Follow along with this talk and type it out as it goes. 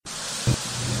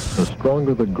The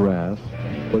stronger the grass,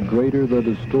 the greater the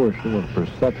distortion of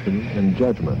perception and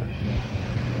judgment.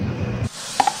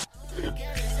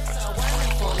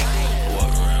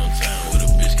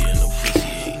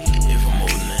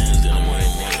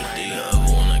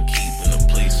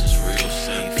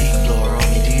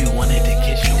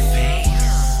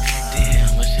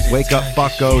 Wake up,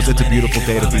 buckos. It's a beautiful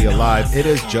day to be alive. It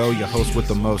is Joe, your host with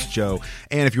the most, Joe.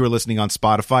 And if you are listening on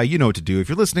Spotify, you know what to do. If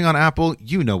you're listening on Apple,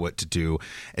 you know what to do.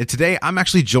 And today, I'm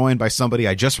actually joined by somebody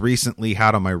I just recently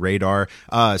had on my radar.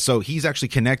 So he's actually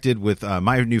connected with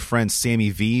my new friend, Sammy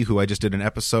V, who I just did an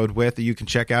episode with that you can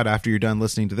check out after you're done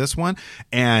listening to this one.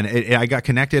 And I got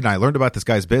connected and I learned about this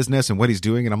guy's business and what he's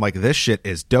doing. And I'm like, this shit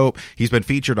is dope. He's been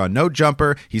featured on No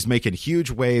Jumper. He's making huge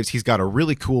waves. He's got a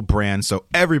really cool brand. So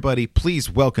everybody, please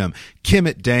welcome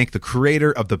Kimmit Dank, the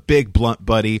creator of the Big Blunt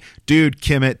Buddy. Dude,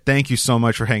 Kimmit, thank you so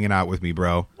much for hanging out with me,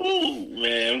 bro. Ooh,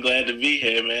 man, I'm glad to be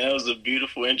here, man. That was a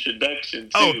beautiful introduction,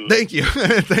 too. Oh, thank you.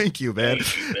 Thank you, man.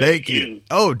 Thank you.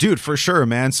 Oh, dude, for sure,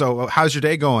 man. So how's your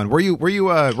day going? Where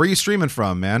you streaming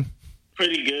from, man?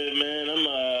 Pretty good, man.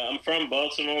 I'm from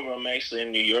Baltimore, but I'm actually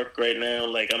in New York right now.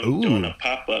 Like, I'm doing a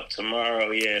pop-up tomorrow,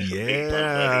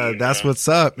 Yeah, that's what's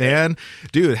up, man.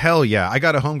 Dude, hell yeah. I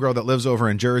got a homegirl that lives over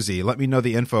in Jersey. Let me know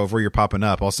the info of where you're popping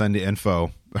up. I'll send the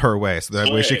info her way, so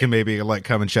that way she can maybe like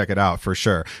come and check it out for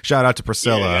sure. Shout out to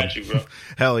Priscilla. Yeah, I got you, bro.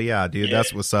 Hell yeah, dude. Yeah,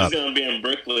 that's what's up. She's gonna be in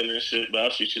Brooklyn and shit, but I'll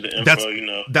shoot you the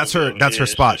info. That's her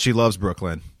spot. She loves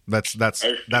Brooklyn.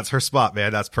 That's her spot,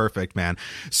 man. That's perfect, man.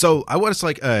 So I want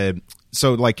to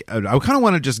I kind of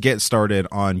want to just get started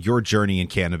on your journey in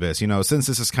cannabis. You know, since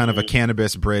this is kind of a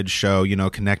cannabis bridge show, you know,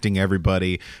 connecting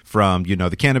everybody from, you know,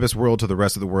 the cannabis world to the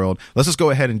rest of the world. Let's just go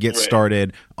ahead and get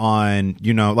started on,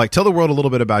 you know, like tell the world a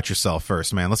little bit about yourself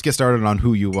first, man. Let's get started on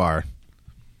who you are.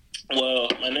 Well,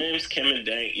 my name is Kimmit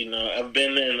Dank. You know, I've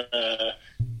been in the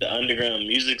underground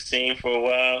music scene for a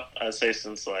while. I'd say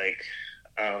since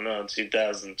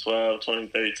 2012,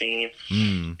 2013.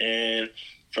 And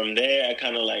from there, I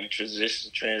kind of like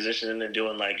transitioned into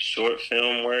doing like short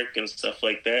film work and stuff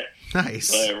like that. Nice.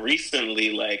 But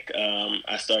recently,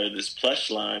 I started this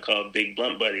plush line called Big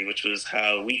Blunt Buddy, which was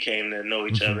how we came to know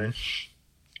each other.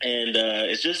 And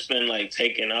it's just been like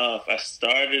taking off. I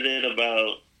started it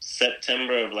about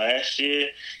September of last year,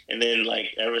 and then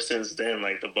like ever since then,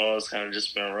 like the ball's kind of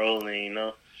just been rolling, you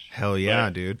know. Hell yeah,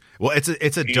 dude. Well, it's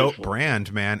a dope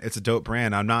brand, man. It's a dope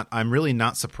brand. I'm really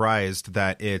not surprised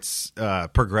that it's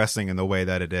progressing in the way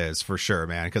that it is, for sure,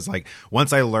 man. Because like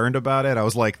once I learned about it, I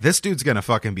was like, this dude's gonna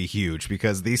fucking be huge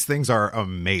because these things are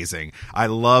amazing. I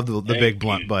love the Big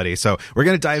Blunt Buddy. So we're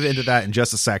gonna dive into that in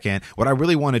just a second. What I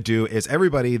really want to do is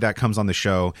everybody that comes on the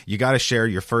show, you got to share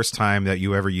your first time that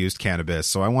you ever used cannabis.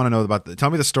 So I want to know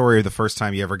tell me the story of the first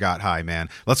time you ever got high, man.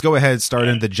 Let's go ahead and start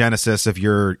in the genesis of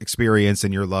your experience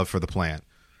and your love for the plant.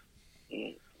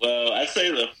 Well, I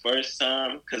say the first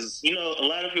time because, you know, a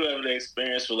lot of people have the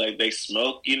experience where, like, they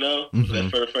smoke, you know,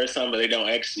 for the first time, but they don't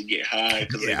actually get high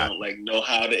because they don't, like, know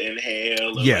how to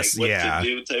inhale or, what to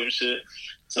do type of shit.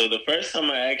 So the first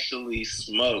time I actually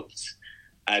smoked,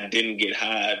 I didn't get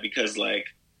high because, like,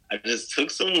 I just took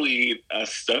some weed, I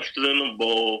stuffed it in a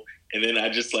bowl, and then I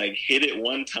just, like, hit it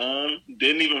one time,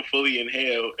 didn't even fully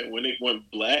inhale, and when it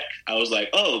went black, I was like,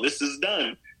 oh, this is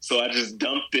done. So I just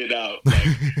dumped it out. Like,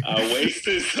 I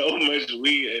wasted so much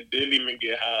weed and didn't even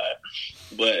get high.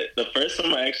 But the first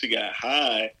time I actually got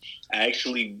high, I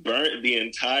actually burnt the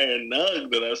entire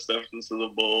nug that I stuffed into the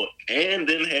bowl and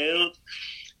inhaled.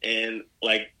 And,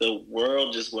 like, the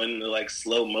world just went into, like,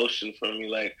 slow motion for me.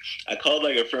 Like, I called,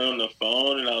 like, a friend on the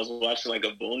phone, and I was watching, like,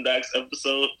 a Boondocks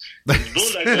episode. The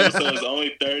Boondocks episode was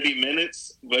only 30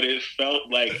 minutes, but it felt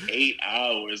like 8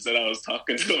 hours that I was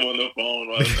talking to him on the phone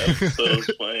while the episode was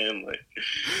playing. Like,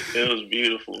 it was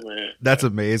beautiful, man. That's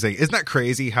amazing. Isn't that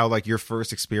crazy how, like, your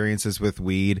first experiences with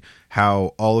weed,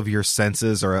 how all of your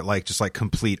senses are at, like, just, like,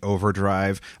 complete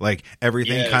overdrive? Like,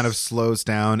 everything kind of slows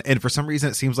down, and for some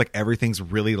reason, it seems like everything's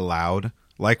really loud.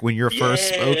 Like when you're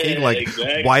first smoking, like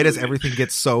why does everything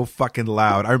get so fucking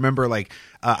loud? I remember like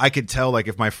I could tell like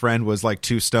if my friend was like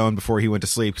too stoned before he went to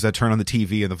sleep because I turned on the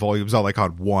TV and the volume's all like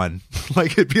on 1,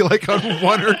 like it'd be like on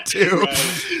 1 or 2.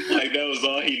 Right. Like that was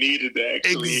all he needed to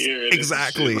actually hear it.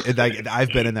 Exactly. And I've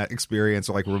been in that experience.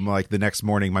 Like where like the next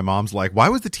morning, my mom's like, "Why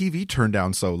was the TV turned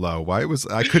down so low?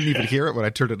 I couldn't even hear it when I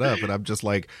turned it up?" And I'm just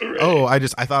like, "Oh, I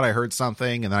thought I heard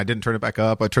something, and then I didn't turn it back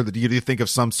up. I turned you think of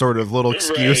some sort of little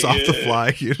excuse off the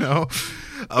fly, you know?"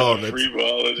 Oh, that's free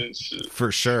balling and shit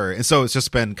for sure. And so it's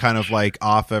just been kind of like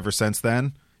off ever since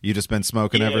then. You just been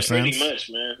smoking ever since? Pretty much,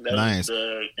 man. That was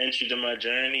the entry to my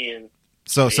journey, and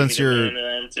So since you're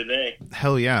today.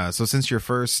 Hell yeah. So since your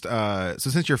first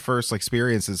like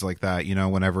experiences like that, you know,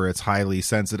 whenever it's highly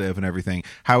sensitive and everything,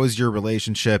 how has your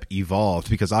relationship evolved?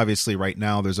 Because obviously right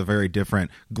now there's a very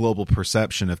different global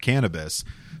perception of cannabis.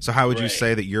 So how would you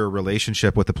say that your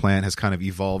relationship with the plant has kind of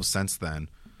evolved since then?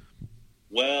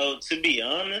 Well, to be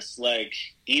honest, like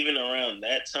even around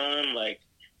that time, like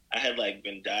I had like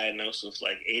been diagnosed with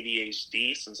like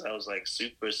ADHD since I was like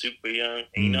super young.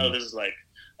 And you know, there's like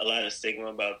a lot of stigma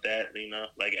about that, you know,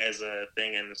 like as a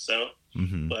thing in itself.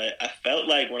 Mm-hmm. But I felt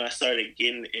like when I started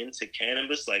getting into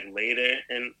cannabis, like later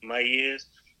in my years,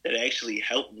 that actually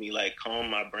helped me like calm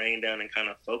my brain down and kind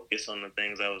of focus on the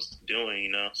things I was doing,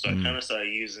 you know. So I kind of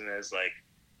started using it as like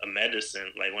a medicine,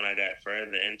 like when I got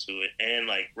further into it, and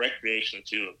like recreation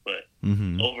too. But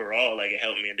overall, like it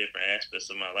helped me in different aspects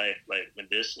of my life, like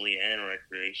medicinally and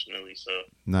recreationally. So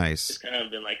nice. It's kind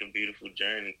of been like a beautiful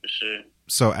journey for sure.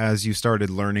 So as you started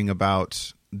learning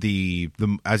about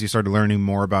as you started learning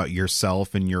more about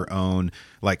yourself and your own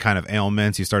like kind of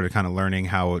ailments, you started kind of learning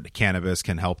how cannabis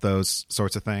can help those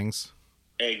sorts of things.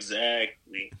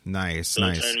 Exactly. Nice. So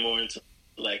it turned more into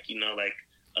like, you know, like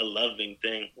a loving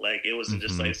thing. Like it wasn't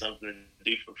just like something to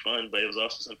do for fun, but it was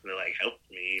also something that like helped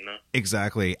me, you know.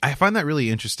 Exactly. I find that really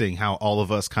interesting how all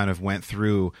of us kind of went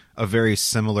through a very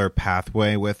similar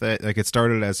pathway with it. Like it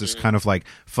started as this kind of like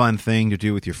fun thing to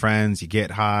do with your friends. You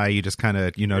get high, you just kind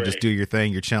of, you know, just do your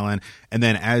thing, you're chilling. And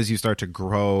then as you start to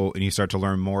grow and you start to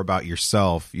learn more about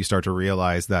yourself, you start to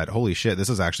realize that, holy shit, this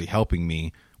is actually helping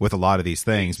me with a lot of these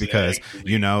things because,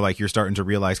 you know, like you're starting to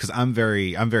realize, because I'm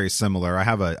very similar. I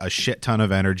have a shit ton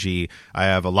of energy. I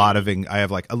have a lot of, I have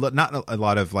like not a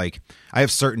lot of like, I have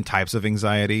certain types of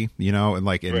anxiety, you know, and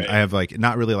like, I have like,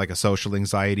 not really like a social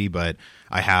anxiety, but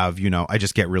I have, you know, I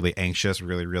just get really anxious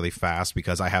really, really fast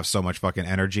because I have so much fucking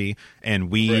energy, and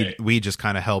weed just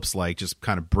kind of helps like just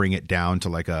kind of bring it down to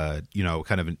like a, you know,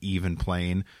 kind of an even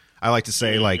plane. I like to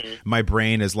say like my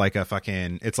brain is like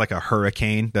it's like a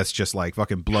hurricane that's just like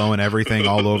fucking blowing everything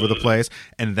all over the place.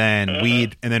 And then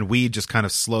weed just kind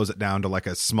of slows it down to like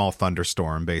a small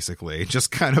thunderstorm, basically.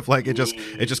 Just kind of like it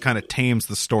just kind of tames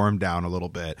the storm down a little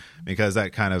bit because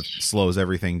that kind of slows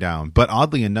everything down. But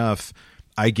oddly enough,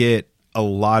 I get a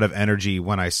lot of energy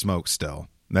when I smoke still.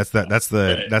 That's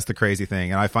the crazy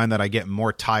thing. And I find that I get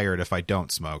more tired if I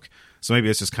don't smoke. So maybe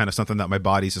it's just kind of something that my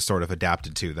body's just sort of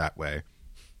adapted to that way.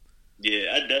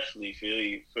 Yeah, I definitely feel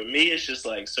you. For me, it's just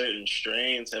like certain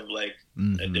strains have like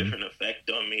a different effect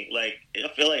on me. Like I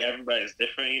feel like everybody's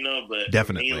different, you know. But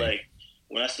definitely, for me, like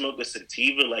when I smoke a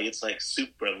sativa, like it's like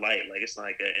super light. Like it's not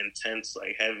like an intense,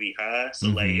 like heavy high. So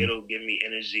like it'll give me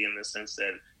energy in the sense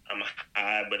that I'm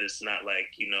high, but it's not like,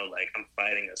 you know, like I'm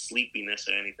fighting a sleepiness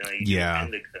or anything. Like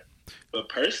indica. But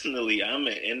personally, I'm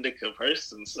an indica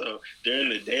person, so during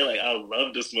the day, like I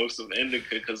love to smoke some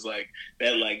indica because like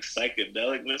that like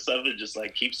psychedelicness of it just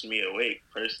like keeps me awake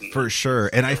personally. For sure,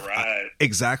 and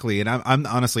exactly, and I'm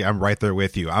honestly I'm right there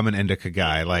with you. I'm an indica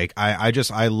guy. Like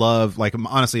I love, like,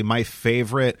 honestly my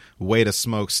favorite way to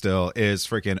smoke still is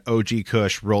freaking OG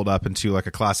Kush rolled up into like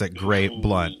a classic grape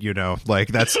blunt. You know, like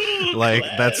that's like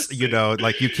that's, you know,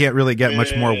 like you can't really get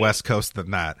much more West Coast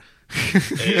than that.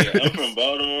 Hey, I'm from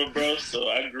Baltimore, bro, so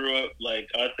I grew up like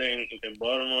our thing in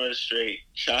Baltimore is straight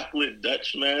chocolate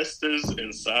Dutch Masters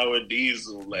and sour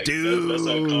diesel. Like, dude, that's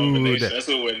our combination. That's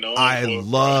what we're known for. I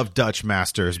love Dutch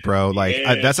Masters, bro. Like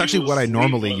that's actually what I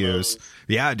normally use.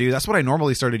 Yeah, dude, that's what I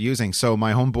normally started using. So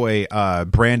my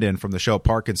homeboy Brandon from the show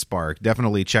Park and Spark,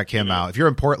 definitely check him out. If you're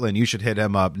in Portland, you should hit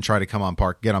him up and try to come on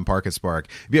get on Park and Spark.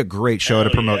 It'd be a great show to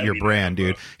promote your brand,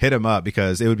 dude. Hit him up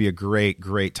because it would be a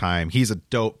great time. He's a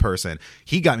dope person.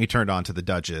 He got me turned on to the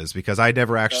Dutches because I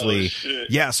never actually.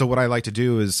 So what I like to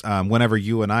do is whenever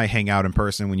you and I hang out in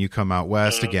person, when you come out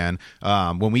west again,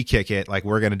 when we kick it, like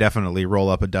we're gonna definitely roll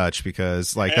up a Dutch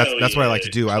because like that's what I like to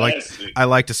do. I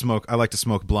like to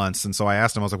smoke blunts, and so I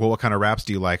asked him, I was like, well, what kind of wraps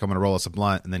do you like? I'm gonna roll us a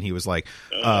blunt. And then he was like,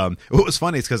 what was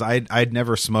funny is because I'd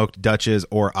never smoked Dutches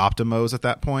or Optimos at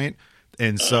that point.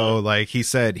 And so like he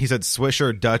said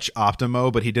Swisher Dutch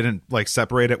Optimo, but he didn't like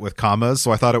separate it with commas,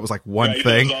 so I thought it was like one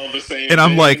thing. And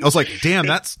I was like, damn,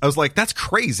 that's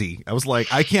crazy. I was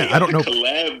like, I don't know.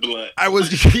 Collab blunt. I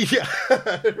was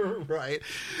right.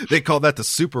 They call that the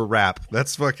super wrap.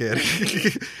 That's fucking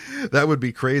that would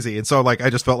be crazy. And so like I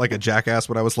just felt like a jackass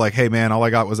when I was like, hey man, all I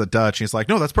got was a Dutch. And he's like,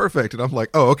 no, that's perfect. And I'm like,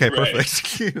 oh, okay,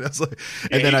 perfect.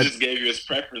 And then I just gave you his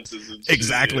preferences. And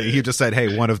exactly. Yeah. He just said,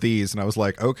 hey, one of these, and I was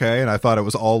like, okay. And I thought it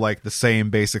was all like the same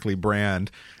basically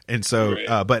brand. And so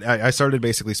but I started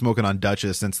basically smoking on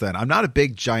Dutches since then. I'm not a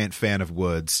big giant fan of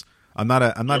woods. I'm not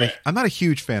a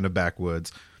huge fan of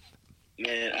backwoods.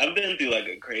 Man, I've been through like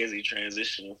a crazy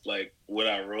transition with like what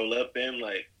I roll up in.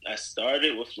 Like I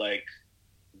started with like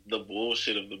the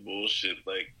bullshit of the bullshit,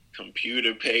 like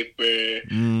computer paper,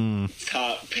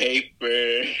 top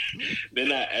paper.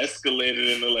 Then I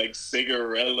escalated into like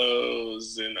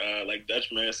cigarellos and like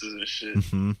Dutch Masters and shit.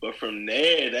 Mm-hmm. But from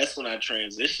there, that's when I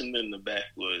transitioned into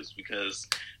backwoods because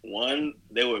one,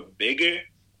 they were bigger,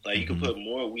 like you could put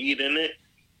more weed in it,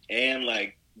 and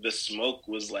like the smoke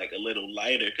was like a little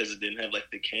lighter because it didn't have like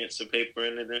the cancer paper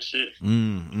in it and shit.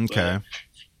 Okay. But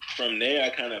from there, I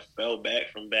kind of fell back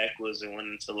from backwoods and went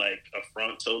into like a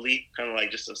fronto leaf, kind of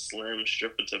like just a slim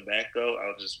strip of tobacco.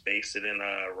 I'll just base it in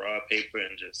raw paper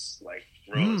and just like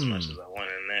roll as much as I want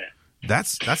in that.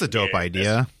 That's a dope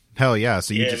idea. Hell yeah!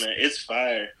 So you man, it's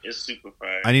fire. It's super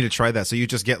fire. I need to try that. So you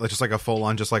just get like, just like a full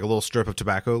on, just like a little strip of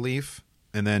tobacco leaf.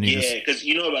 And then you because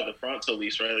you know about the fronto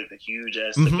leaves, right? Like the huge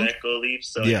ass tobacco leaves.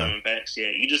 So like in packs,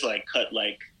 you just like cut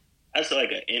like I'd say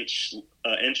like an inch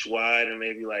wide and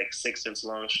maybe like 6-inch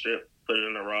long strip. Put it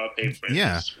in a raw paper and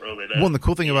just roll it up. Well, and the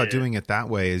cool thing about doing it that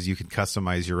way is you can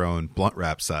customize your own blunt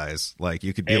wrap size. Like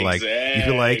you could be like, you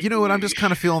could like, you know what? I'm just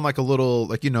kind of feeling like a little,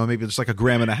 like, you know, maybe just like a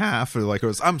gram and a half, or like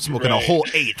I'm smoking a whole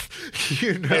eighth.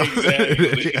 You know,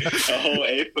 exactly. A whole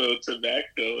eighth of tobacco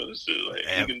and shit.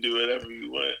 Like you can do whatever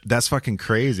you want. That's fucking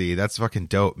crazy. That's fucking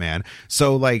dope, man.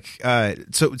 So like,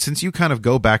 so since you kind of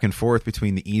go back and forth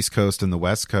between the East Coast and the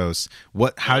West Coast,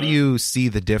 how do you see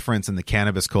the difference in the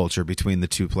cannabis culture between the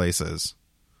two places?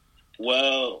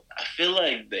 Well, I feel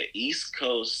like the East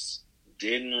Coast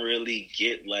didn't really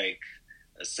get like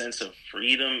a sense of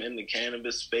freedom in the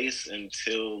cannabis space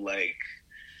until like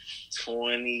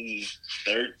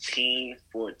 2013,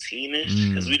 14-ish,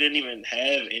 because we didn't even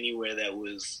have anywhere that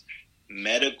was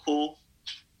medical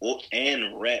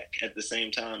and rec at the same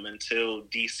time until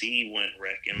DC went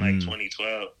rec in like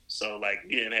 2012. So like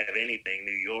we didn't have anything.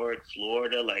 New York,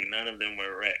 Florida, like none of them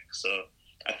were rec. So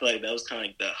I feel like that was kind of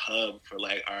like the hub for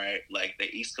like, all right, like the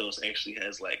East Coast actually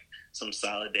has like some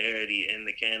solidarity in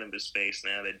the cannabis space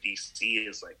now that DC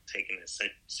is like taking it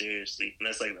seriously. And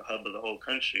that's like the hub of the whole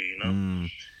country, you know?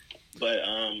 But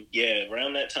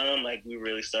around that time, like we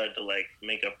really started to like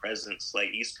make a presence like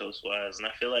East Coast wise. And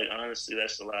I feel like honestly,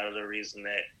 that's a lot of the reason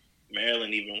that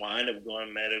Maryland even wound up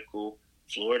going medical.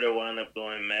 Florida wound up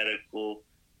going medical.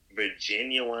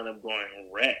 Virginia wound up going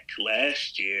rec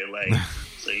last year. Like,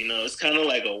 so, you know, it's kind of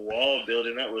like a wall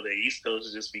building up where the East Coast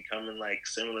is just becoming like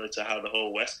similar to how the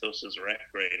whole West Coast is rec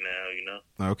right now, you know?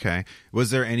 Okay.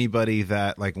 Was there anybody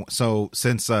that like, so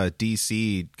since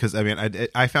DC, because I mean,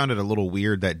 I found it a little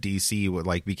weird that DC would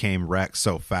like became rec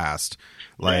so fast.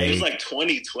 Like, it was like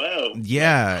 2012.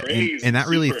 Yeah. Like crazy, and that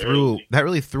really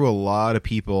threw a lot of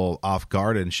people off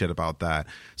guard and shit about that.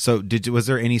 So was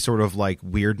there any sort of like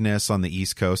weirdness on the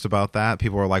East Coast about that?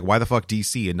 People were like, why the fuck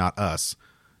DC and not us?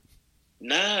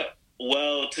 Nah,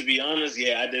 well, to be honest,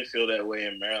 I did feel that way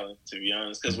in Maryland, to be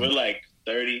honest, because we're like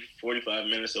 30, 45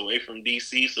 minutes away from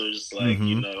DC, so it's just like,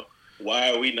 you know,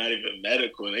 why are we not even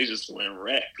medical? And they just went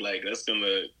rec. Like, that's going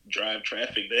to drive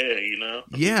traffic there, you know?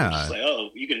 Yeah. It's just like,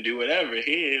 oh, you can do whatever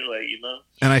here, like, you know?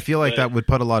 And I feel like that would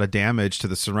put a lot of damage to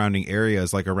the surrounding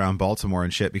areas, like around Baltimore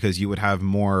and shit, because you would have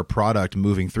more product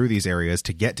moving through these areas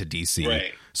to get to DC.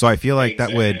 Right. So I feel like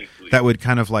that would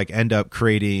kind of like end up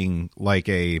creating like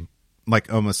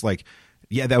almost like,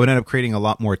 that would end up creating a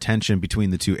lot more tension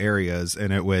between the two areas,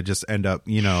 and it would just end up,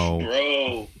 you know.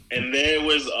 Bro, and there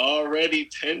was already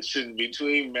tension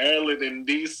between Maryland and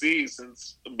DC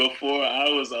since before I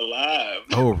was alive.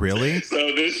 Oh, really? So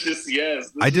this just,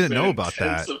 I didn't know about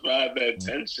that. Intensified that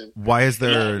tension. Why is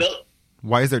there tension?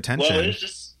 Well,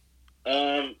 it's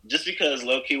just because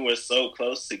low-key we're so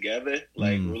close together.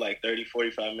 Like, we're like 30,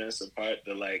 45 minutes apart.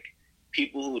 That like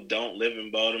people who don't live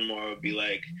in Baltimore would be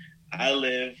like, I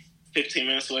live 15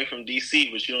 minutes away from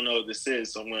DC, but you don't know what this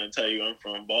is, so I'm going to tell you I'm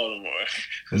from Baltimore,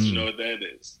 because you know what that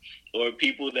is. Or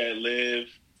people that live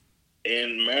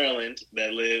in Maryland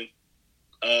that live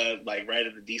like right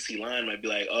at the DC line might be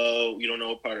like, oh, you don't know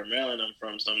what part of Maryland I'm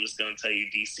from, so I'm just going to tell you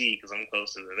DC because I'm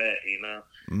closer to that, you know?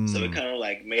 So it kind of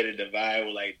like made a divide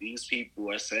where like these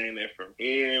people are saying they're from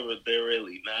here, but they're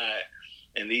really not.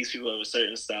 And these people have a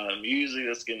certain style of music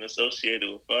that's getting associated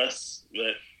with us,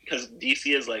 but because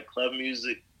DC is like club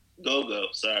music, go-go,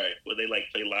 where they like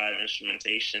play live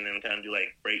instrumentation and kind of do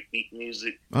like breakbeat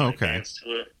music. Oh, okay. Dance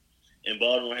to it. And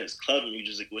Baltimore has club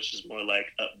music, which is more like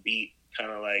upbeat,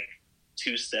 kind of like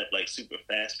two-step, like super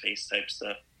fast-paced type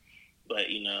stuff. But,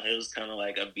 you know, it was kind of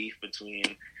like a beef between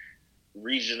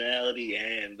regionality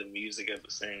and the music at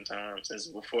the same time since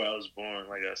before I was born.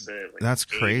 Like I said, like that's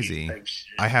crazy.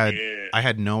 I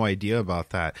had no idea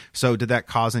about that. So did that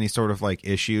cause any sort of like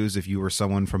issues if you were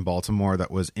someone from Baltimore that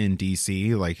was in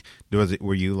DC? Like,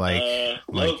 were you like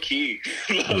low key?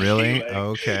 Really? Like,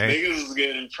 okay. Niggas was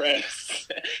getting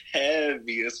pressed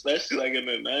heavy, especially like in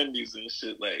the 90s and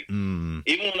shit. Like even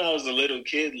when I was a little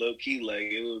kid, low key,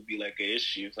 like it would be like an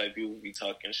issue. Like people would be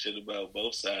talking shit about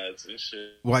both sides and shit.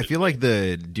 Well, I feel like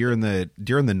during the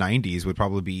 90s would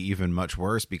probably be even much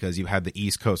worse because you had the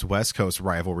East Coast West Coast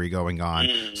rivalry going on.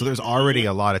 So there's already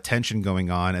a lot of tension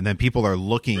going on, and then people are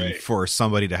looking for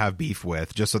somebody to have beef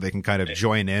with just so they can kind of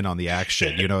join in on the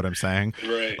action. You know what I'm saying?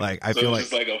 Right. Like I so feel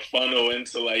it's like just like a funnel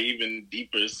into like even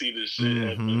deeper seated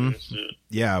shit. And shit.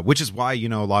 Yeah, which is why, you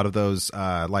know, a lot of those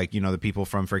like, you know, the people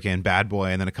from freaking Bad Boy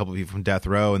and then a couple of people from Death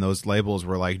Row and those labels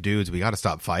were like, dudes, we got to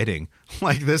stop fighting.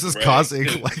 Like this is causing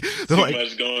like too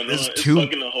much going on. It's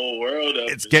fucking the whole world up.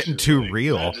 It's getting too like,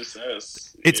 real. Not just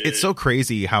us. It's so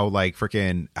crazy how like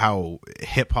freaking how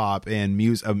hip hop and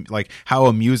music like how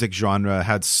a music genre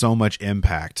had so much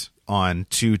impact on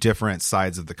two different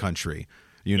sides of the country.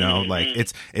 You know, like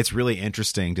it's really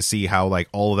interesting to see how like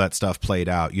all of that stuff played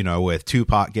out, you know, with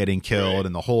Tupac getting killed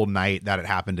and the whole night that it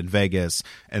happened in Vegas,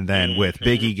 and then with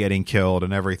Biggie getting killed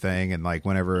and everything, and like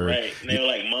whenever and they were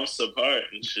like months apart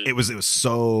and shit. It was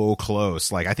so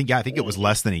close. Like I think it was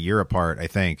less than a year apart. I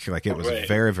think like it was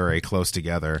very, very close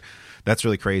together. That's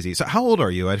really crazy. So how old are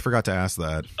you? I forgot to ask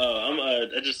that.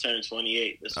 I just turned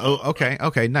 28 this month.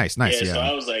 Okay. Nice. Yeah, so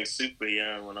I was like super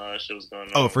young when all that shit was going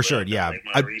on. Oh, for sure. Yeah. Like,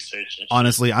 my research and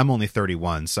honestly, I'm only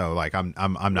 31, so like I'm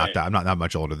not that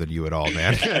much older than you at all,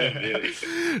 man.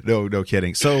 No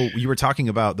kidding. So you were talking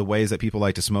about the ways that people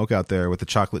like to smoke out there with the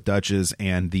chocolate Dutches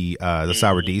and the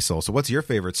sour diesel. So what's your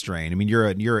favorite strain? I mean, you're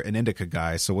an indica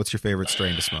guy, so what's your favorite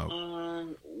strain to smoke?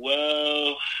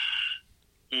 Well,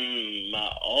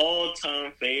 my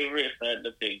all-time favorite, if I had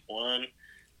to pick one,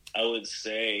 I would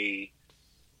say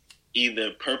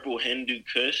either Purple Hindu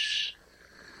Kush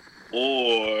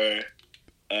or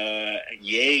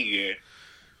Jaeger,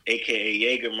 aka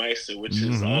Jägermeister, which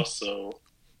is also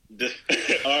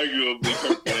arguably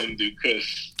Purple Hindu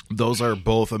Kush. Those are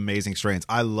both amazing strains.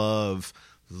 I love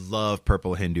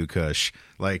Purple Hindu Kush.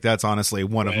 Like that's honestly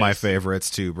one of my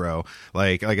favorites too, bro.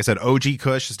 Like I said, OG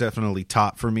Kush is definitely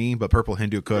top for me, but Purple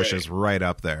Hindu Kush is right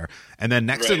up there. And then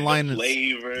next in line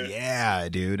is yeah,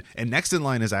 dude. And next in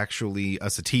line is actually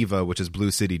a sativa, which is Blue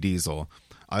City Diesel.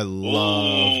 I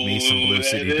love me some Blue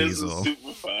City Diesel.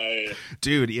 Super fire.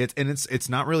 Dude, it's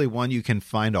not really one you can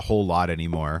find a whole lot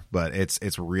anymore, but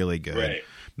it's really good. Right.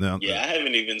 No, I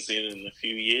haven't even seen it in a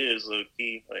few years, low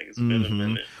key. Like it's been a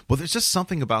minute. Well, there's just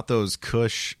something about those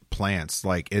Kush plants.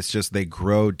 Like it's just they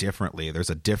grow differently. There's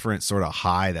a different sort of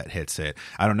high that hits it.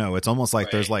 I don't know. It's almost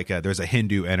like there's a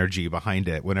Hindu energy behind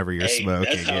it whenever you're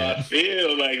smoking. That's how I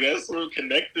feel. Like that's what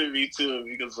connected me to it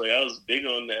because like I was big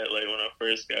on that. Like when I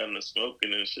first got into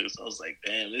smoking and shit, so I was like,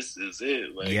 damn, this is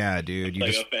it. Like, yeah, dude. You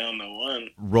just I found the one.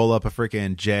 Roll up a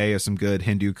freaking J of some good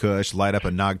Hindu Kush, light up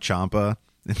a Nag Champa.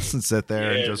 And sit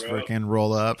there and just freaking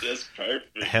roll up. That's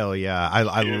perfect. Hell yeah. I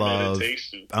love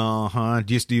meditation.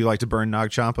 Do you like to burn Nag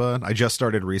Champa? I just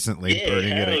started recently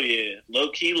burning it. Hell yeah. Low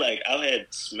key, like I had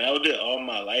smelled it all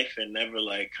my life and never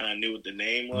like kind of knew what the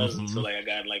name was until like I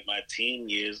got like my teen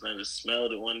years and I just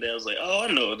smelled it one day. I was like, oh, I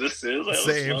know what this is. Like, I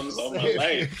was smelling this all my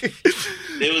life.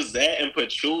 There was that and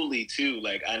patchouli too.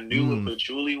 Like I knew what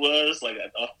patchouli was, like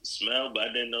off the smell, but I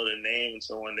didn't know the name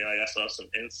until one day like I saw some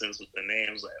incense with the name.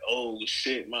 I was like, oh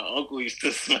shit, my uncle used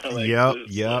to smell like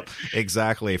this. Yep,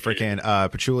 exactly. Freaking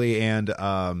patchouli and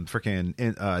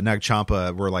freaking Nag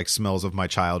Champa were like smells of my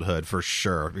childhood for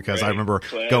sure because I remember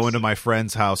going to my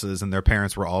friends' houses and their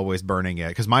parents were always burning it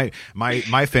because my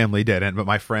family didn't, but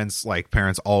my friends like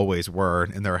parents always were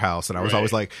in their house, and I was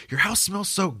always like, your house smells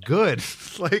so good.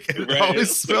 Like it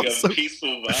always smells like so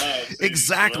peaceful vibe.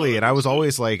 Exactly. And I was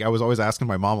always asking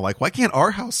my mom like, why can't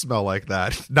our house smell like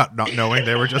that? Not knowing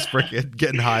they were just freaking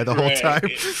getting high the whole time.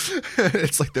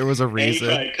 It's like there was a reason.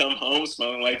 And you probably come home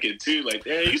smelling like it too. Like,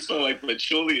 damn, you smell like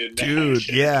patchouli and dude.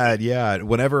 Yeah.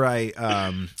 Whenever I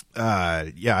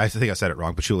I think I said it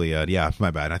wrong. Patchouli. Yeah,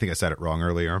 my bad. I think I said it wrong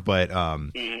earlier. But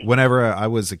whenever I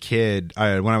was a kid,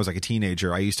 when I was like a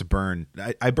teenager, I used to burn.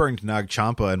 I burned Nag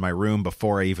Champa in my room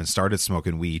before I even started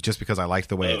smoking weed, just because I liked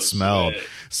the way it smelled. Shit.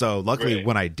 So luckily,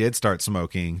 when I did start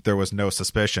smoking, there was no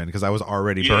suspicion because I was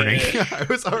already burning. I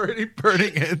was already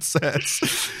burning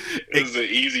incense. It was an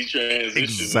easy transition.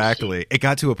 Exactly. It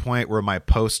got to a point where my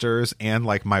posters and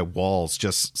like my walls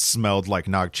just smelled like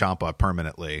Nag Champa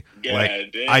permanently. God,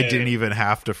 like damn. I didn't even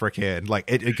have to freaking kid. Like,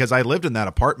 because I lived in that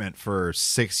apartment for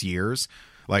 6 years,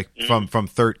 like from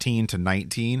 13 to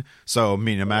 19. So I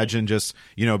mean, imagine just,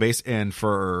 you know, and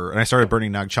I started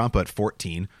burning Nag Champa at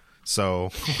 14. So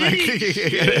like,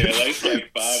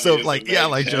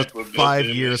 just 5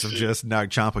 years of just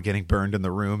Nag Champa getting burned in the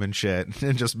room and shit,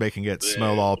 and just making it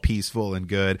smell all peaceful and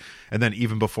good. And then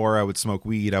even before I would smoke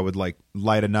weed, I would like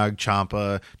light a Nag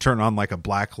Champa, turn on like a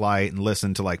black light, and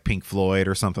listen to like Pink Floyd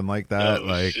or something like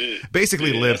that.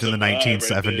 Basically lived in the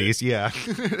 1970s.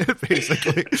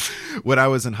 Basically, when I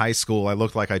was in high school, I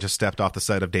looked like I just stepped off the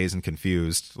set of Dazed and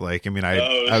Confused. Like, I mean,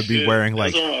 I would be wearing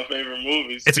like, that's one of my favorite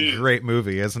movies. It's a great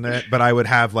movie, isn't it? But I would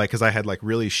have like, because I had like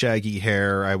really shaggy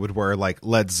hair, I would wear like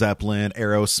Led Zeppelin,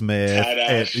 Aerosmith,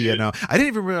 and, you know, I didn't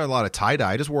even wear a lot of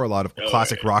tie-dye. I just wore a lot of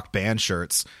classic rock band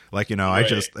shirts. Like, you know,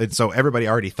 and so everybody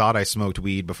already thought I smoked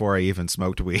weed before I even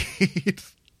smoked weed.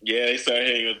 Yeah, they started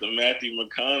hitting with the Matthew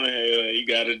McConaughey, like, you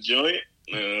got a joint?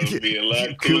 It'd be a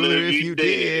lot cooler if you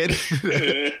did.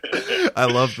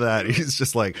 I love that. He's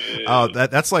just like, oh,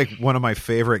 that's like one of my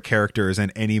favorite characters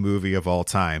in any movie of all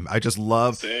time. I just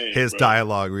love his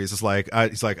dialogue where he's just like, I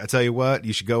tell you what,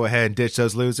 you should go ahead and ditch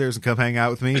those losers and come hang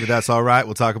out with me, but that's all right.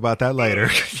 We'll talk about that later.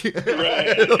 It's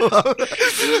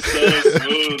so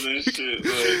smooth and shit.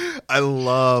 Like, I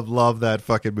love that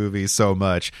fucking movie so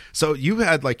much. So you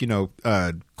had like, you know,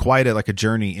 quite a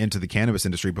journey into the cannabis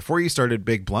industry before you started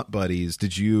Big Blunt Buddies.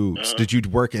 Did you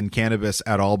work in cannabis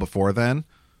at all before then?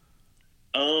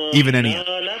 No,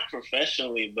 not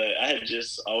professionally, but I had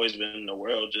just always been in the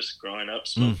world, just growing up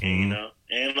smoking, you know.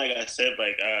 And like I said,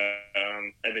 like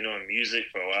I've been doing music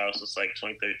for a while, so it's like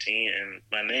 2013, and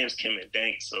my name's Kemet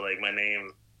Dank, so like my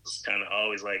name is kind of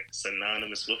always like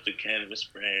synonymous with the cannabis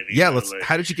brand.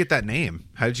 How did you get that name?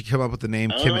 How did you come up with the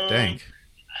name Kemet Dank?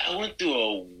 I went through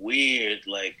a weird,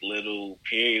 like, little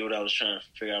period when I was trying to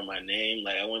figure out my name.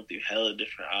 Like, I went through hella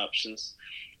different options.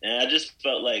 And I just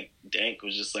felt like Dank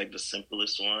was just, like, the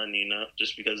simplest one, you know?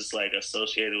 Just because it's, like,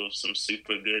 associated with some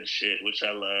super good shit, which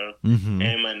I love.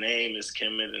 And my name is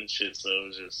Kemet and shit, so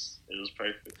it was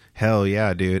perfect. Hell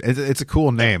yeah, dude. It's a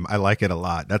cool name. I like it a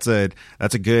lot. That's a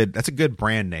good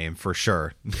brand name for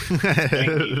sure. Thank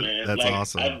you, man. That's like,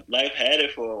 awesome. I've had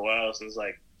it for a while, since,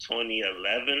 like,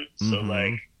 2011. So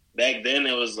like back then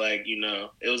it was like, you know,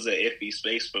 it was an iffy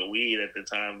space for weed at the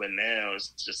time, but now it's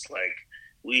just like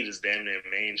weed is damn near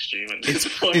mainstream at this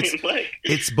point.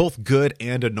 It's both good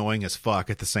and annoying as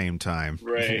fuck at the same time.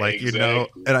 Right. Like, exactly. You know,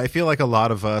 and I feel like a lot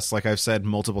of us, like I've said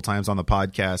multiple times on the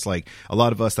podcast, like a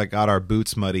lot of us that got our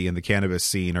boots muddy in the cannabis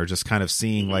scene are just kind of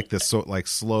seeing like this sort like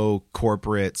slow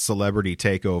corporate celebrity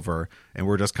takeover. And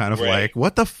we're just kind of like,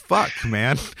 what the fuck,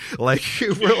 man? Like,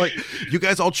 we're like, you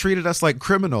guys all treated us like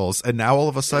criminals, and now all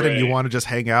of a sudden you want to just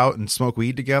hang out and smoke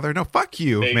weed together? No, fuck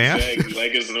you, man.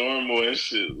 Like, it's normal and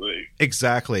shit. Like,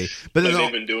 exactly. But like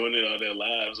they've been doing it all their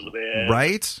lives. But they have.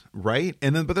 Right.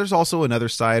 And then, but there's also another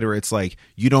side where it's like,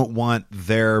 you don't want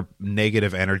their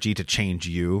negative energy to change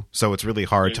you. So it's really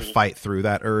hard to fight through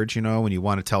that urge, you know, when you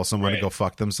want to tell someone to go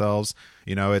fuck themselves.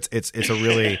 You know, it's a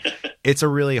really it's a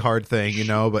really hard thing, you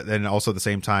know, but then also at the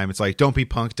same time, it's like, don't be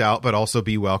punked out, but also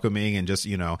be welcoming, and just,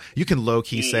 you know, you can low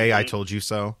key say, I told you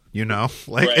so, you know,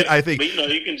 like I think, but, you know,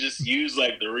 you can just use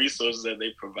like the resources that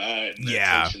they provide and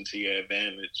attention to your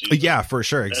advantage. You know? Yeah, for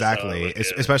sure. Exactly.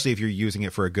 Especially if you're using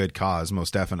it for a good cause,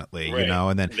 most definitely, you know,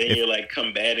 and then you're like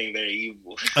combating their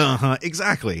evil.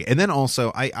 Exactly. And then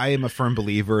also I am a firm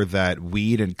believer that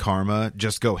weed and karma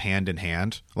just go hand in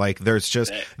hand. Like there's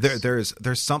just,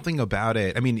 there's something about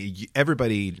it. I mean,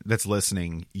 everybody that's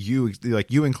listening, you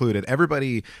included,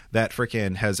 everybody that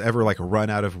freaking has ever like run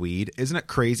out of weed, isn't it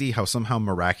crazy how somehow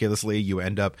miraculously you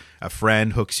end up, a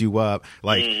friend hooks you up,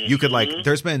 like you could like,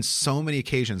 there's been so many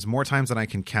occasions, more times than I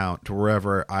can count, to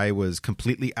wherever I was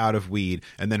completely out of weed,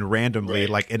 and then randomly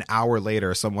like an hour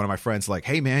later, one of my friends like,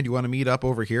 hey man, you want to meet up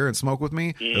over here and smoke with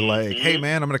me? They're like, hey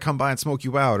man, I'm gonna come by and smoke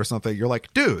you out or something. You're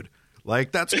like, dude,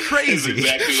 like, that's crazy.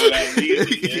 That's exactly what I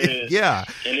needed. Yeah.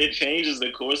 And it changes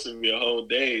the course of your whole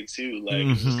day, too. Like,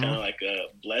 it's just kind of like a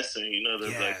blessing, you know,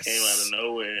 that like came out of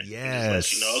nowhere. Yes.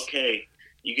 Just let you know, okay,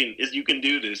 you can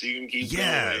do this. You can keep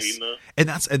going, you know? And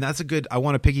that's a good, I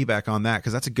want to piggyback on that,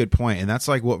 because that's a good point. And that's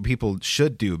like what people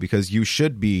should do, because you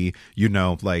should be, you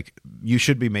know, like you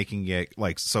should be making it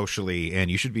like socially,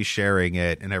 and you should be sharing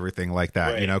it and everything like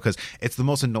that, you know, because it's the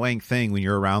most annoying thing when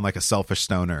you're around like a selfish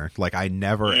stoner. Like I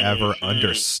never ever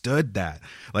understood that.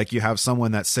 Like you have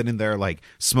someone that's sitting there like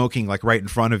smoking like right in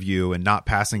front of you and not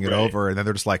passing it over, and then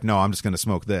they're just like, no, I'm just going to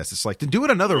smoke this. It's like, to do it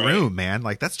in another room, man.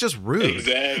 Like that's just rude.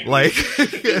 Exactly. Like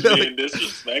It's being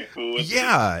disrespectful.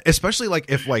 Yeah, especially like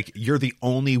if like you're the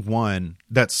only one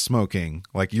that's smoking,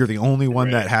 like you're the only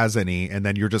one that has any, and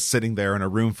then you're just sitting there in a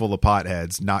room full of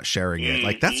potheads not sharing it.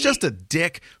 Like that's just a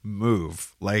dick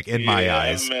move, like in my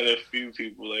eyes. I've met a few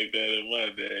people like that in my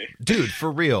day. Dude,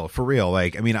 for real.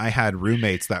 Like, I mean, I had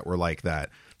roommates that were like that.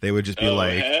 They would just be you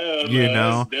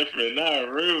know, that's different, not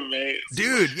roommates,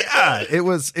 dude. Yeah, it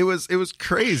was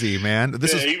crazy, man.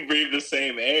 You breathe the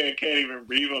same air and can't even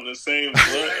breathe on the same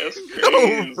floor. That's crazy.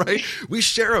 Oh, right. We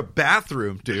share a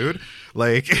bathroom, dude.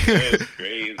 Like, that's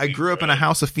crazy, I grew up in a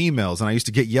house of females, and I used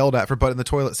to get yelled at for putting the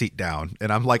toilet seat down.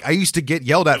 And I'm like, I used to get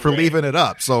yelled at for leaving it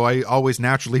up, so I always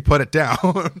naturally put it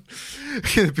down.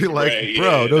 It'd be like,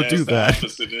 bro, don't do that.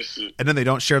 And then they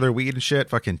don't share their weed and shit.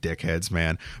 Fucking dickheads,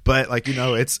 man. But like, you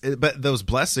know, but those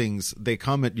blessings, they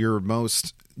come at your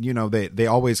most, you know, they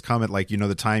always come at like, you know,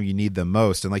 the time you need them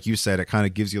most. And like you said, it kind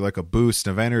of gives you like a boost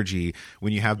of energy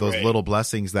when you have those little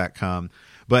blessings that come.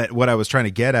 But what I was trying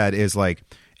to get at is like,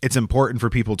 it's important for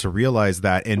people to realize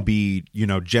that and be, you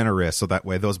know, generous, so that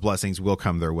way those blessings will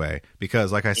come their way.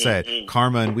 Because like I said,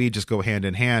 karma and weed just go hand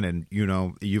in hand. And, you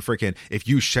know, if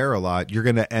you share a lot, you're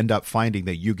going to end up finding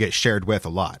that you get shared with a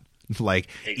lot. Like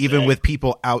even with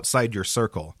people outside your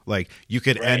circle, like you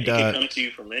could end up, it can come to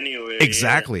you from anywhere.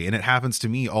 Exactly. And it happens to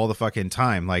me all the fucking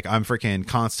time. Like I'm freaking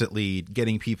constantly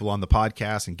getting people on the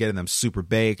podcast and getting them super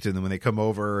baked. And then when they come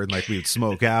over and like we would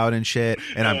smoke out and shit,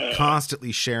 and I'm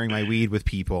constantly sharing my weed with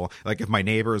people. Like if my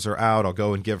neighbors are out, I'll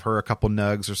go and give her a couple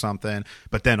nugs or something.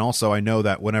 But then also I know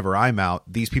that whenever I'm out,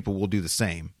 these people will do the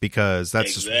same, because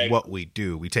that's just what we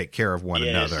do. We take care of one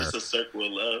another. It's just a circle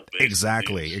of love.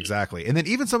 Basically. Exactly. And then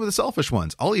even some of the selfish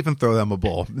ones, I'll even throw them a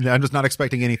bowl. I'm just not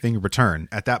expecting anything in return.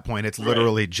 At that point, it's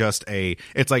literally just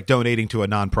it's like donating to a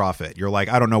nonprofit. You're like,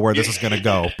 I don't know where this is going to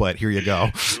go, but here you go.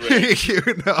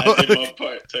 You know? I did my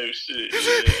part type shit.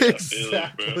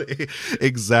 Yeah,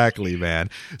 exactly, man.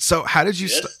 So how did you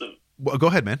go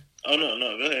ahead, man. Oh,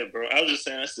 no, go ahead, bro. I was just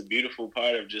saying that's the beautiful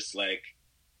part of just like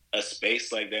a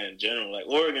space like that in general. Like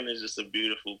Oregon is just a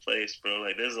beautiful place, bro.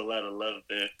 Like there's a lot of love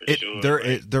there for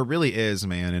sure. There really is,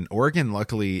 man. And Oregon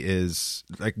luckily is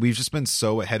like, we've just been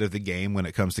so ahead of the game when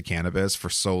it comes to cannabis for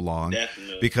so long.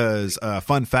 Definitely. Because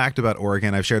fun fact about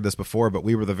Oregon, I've shared this before, but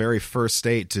we were the very first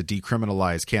state to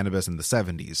decriminalize cannabis in the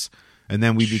 70s. And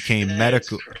then we became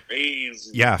medical.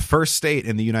 Crazy. Yeah, first state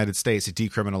in the United States to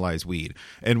decriminalize weed.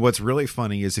 And what's really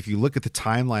funny is if you look at the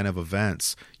timeline of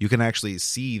events, you can actually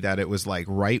see that it was like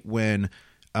right when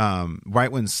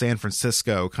San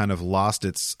Francisco kind of lost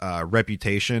its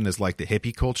reputation as like the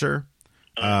hippie culture.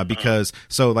 Because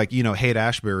so like, you know,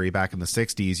 Haight-Ashbury back in the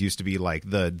 60s used to be like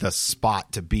the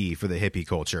spot to be for the hippie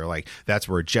culture. Like that's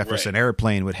where Jefferson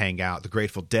Airplane would hang out. The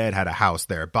Grateful Dead had a house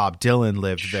there. Bob Dylan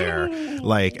lived there.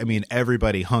 Like, I mean,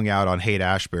 everybody hung out on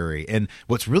Haight-Ashbury. And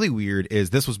what's really weird is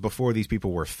this was before these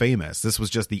people were famous. This was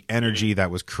just the energy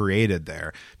that was created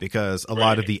there, because a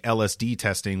lot of the LSD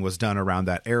testing was done around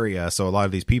that area. So a lot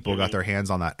of these people got their hands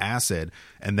on that acid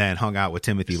and then hung out with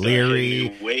Timothy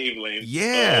Leary. Wavelength.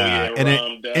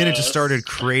 And it just started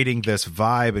creating this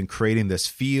vibe and creating this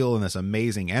feel and this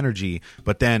amazing energy.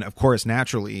 But then, of course,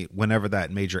 naturally, whenever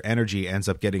that major energy ends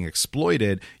up getting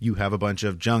exploited, you have a bunch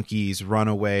of junkies,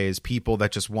 runaways, people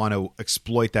that just want to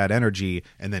exploit that energy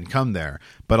and then come there.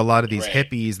 But a lot of these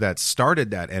hippies that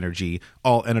started that energy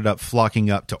all ended up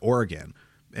flocking up to Oregon.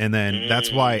 And then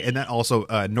that's why, and then also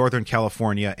Northern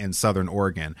California and Southern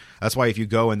Oregon. That's why if you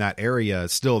go in that area,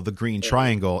 still the Green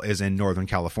Triangle is in Northern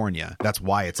California. That's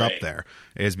why it's up there,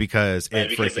 is because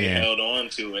because they held on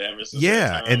to it ever since.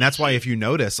 Yeah, and that's why if you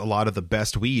notice, a lot of the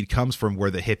best weed comes from where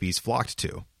the hippies flocked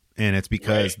to. And it's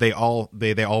because they all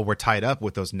were tied up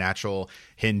with those natural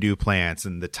Hindu plants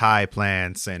and the Thai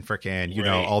plants and frickin', you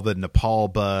know, all the Nepal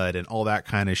bud and all that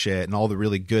kind of shit and all the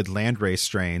really good landrace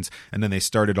strains. And then they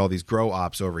started all these grow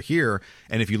ops over here.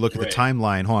 And if you look at the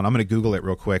timeline, hold on, I'm going to Google it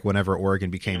real quick. Whenever Oregon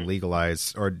became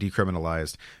legalized or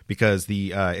decriminalized, because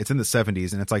it's in the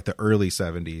 70s and it's like the early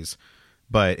 70s,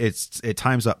 but it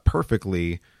times up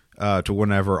perfectly to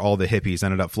whenever all the hippies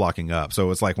ended up flocking up. So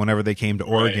it's like whenever they came to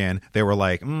Oregon, they were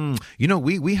like, you know,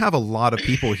 we have a lot of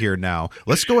people here now.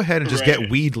 Let's go ahead and just get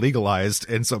weed legalized,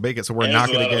 and so make it so we're not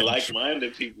going to get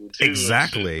like-minded people too.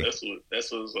 Exactly. That's what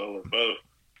it's all about.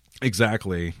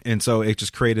 Exactly. And so it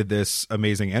just created this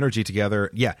amazing energy together.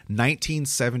 Yeah,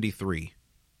 1973.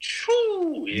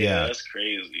 Yeah, that's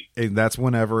crazy. And that's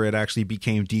whenever it actually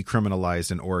became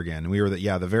decriminalized in Oregon. We were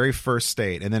the very first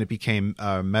state, and then it became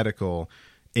medical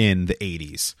in the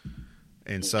 80s.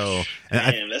 And so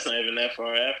that's not even that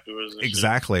far afterwards.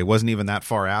 Exactly. It wasn't even that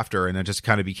far after, and it just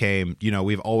kind of became, you know,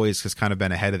 we've always just kind of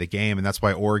been ahead of the game, and that's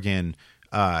why Oregon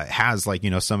has like,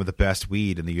 some of the best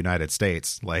weed in the United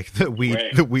States. Like the weed,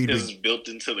 right. the weed is built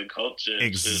into the culture.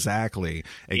 Exactly.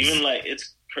 Even like,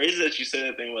 it's crazy that you said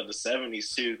that thing about the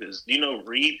 70s too, because do you know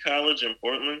Reed College in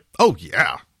Portland? Oh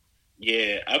yeah.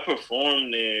 Yeah, I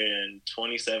performed there in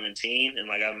 2017, and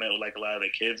like I met with like a lot of the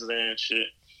kids there and shit,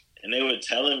 and they were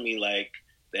telling me like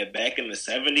that back in the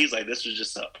 70s, like this was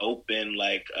just an open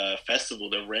like festival,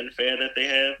 the Ren Fair that they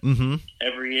have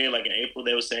every year, like in April.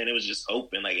 They were saying it was just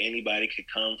open, like anybody could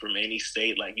come from any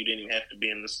state, like you didn't even have to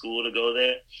be in the school to go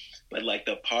there. But like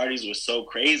the parties were so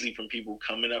crazy from people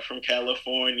coming up from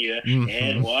California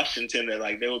and Washington that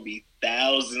like there would be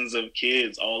thousands of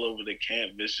kids all over the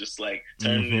campus, just like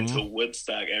turning into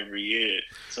Woodstock every year.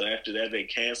 So after that, they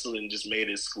canceled and just made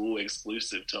it school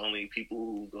exclusive to only people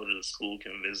who go to the school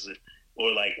can visit.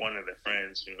 Or like one of the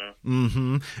friends,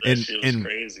 That shit was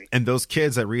crazy. And those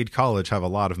kids at Reed College have a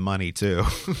lot of money too.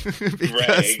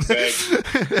 Right,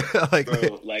 exactly.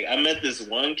 Like I met this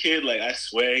one kid, like I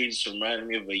swear he just reminded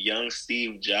me of a young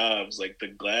Steve Jobs. Like the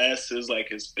glasses, like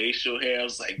his facial hair. I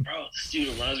was like, bro, this dude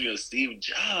reminds me of Steve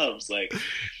Jobs. Like,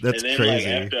 that's and then crazy.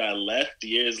 Like after I left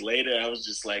years later, I was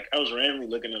just like, I was randomly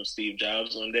looking up Steve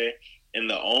Jobs one day, and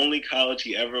the only college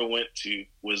he ever went to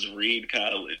was Reed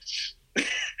College.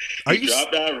 He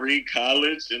dropped out of Reed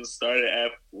College and started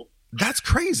Apple. That's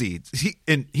crazy.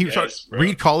 He started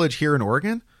Reed College here in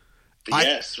Oregon?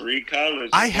 Yes, Reed College.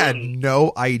 I had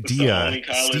no idea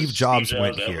Steve Jobs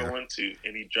went here. Went to,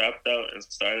 and he dropped out and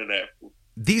started Apple.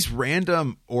 These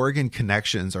random Oregon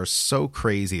connections are so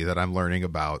crazy that I'm learning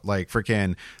about. Like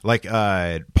freaking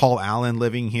Paul Allen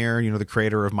living here, the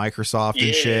creator of Microsoft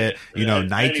and shit.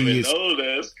 Nike. I didn't even know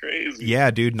that. That's crazy. Yeah,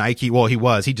 dude. Nike. Well,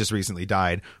 he just recently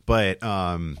died, but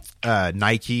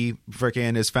Nike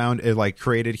freaking is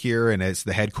created here, and it's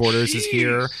the headquarters is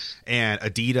here, and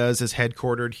Adidas is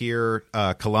headquartered here.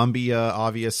 Columbia,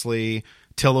 obviously.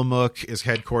 Tillamook is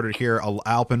headquartered here.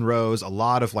 Alpenrose, a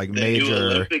lot of like the major new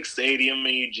Olympic Stadium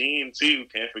in Eugene too.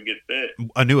 Can't forget that.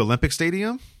 A new Olympic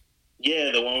Stadium.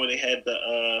 Yeah, the one where they had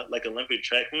the like Olympic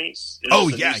track meets. Oh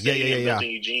yeah. In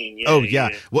Eugene.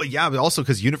 Well, yeah, but also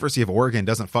because University of Oregon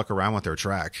doesn't fuck around with their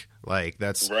track. Like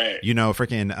that's right.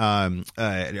 Freaking.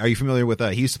 Are you familiar with?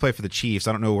 He used to play for the Chiefs.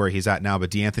 I don't know where he's at now,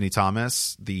 but DeAnthony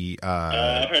Thomas.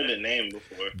 I've heard the name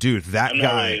before. Dude, that I'm guy.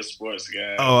 Not really a sports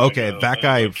guy. Oh, okay. That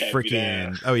guy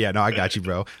freaking. Oh yeah, no, I got you,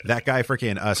 bro. That guy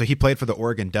freaking. So he played for the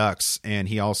Oregon Ducks, and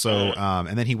he also,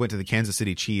 and then he went to the Kansas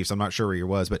City Chiefs. I'm not sure where he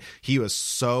was, but he was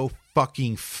so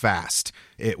fucking fast.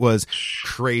 It was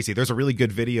crazy. There's a really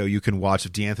good video you can watch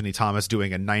of DeAnthony Thomas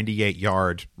doing a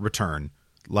 98-yard return.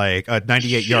 Like a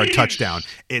 98-yard touchdown.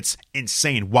 It's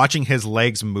insane. Watching his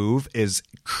legs move is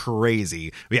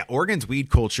crazy. But yeah, Oregon's weed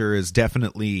culture is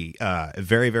definitely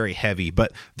very, very heavy,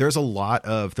 but there's a lot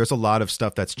of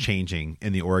stuff that's changing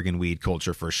in the Oregon weed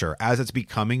culture for sure. As it's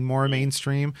becoming more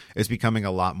mainstream, it's becoming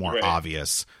a lot more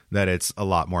obvious that it's a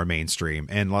lot more mainstream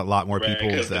and a lot more people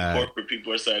because that the corporate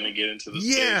people are starting to get into the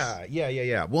space.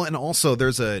 Yeah. Well, and also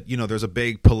there's a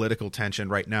big political tension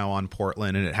right now on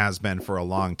Portland, and it has been for a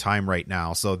long time right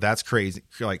now. So that's crazy,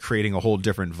 like creating a whole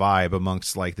different vibe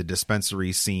amongst like the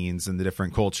dispensary scenes and the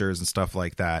different cultures and stuff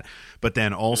like that. But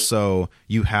then also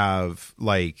you have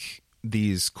like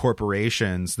these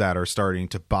corporations that are starting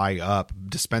to buy up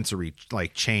dispensary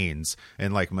like chains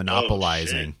and like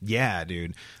monopolizing. Yeah,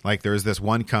 dude. Like there's this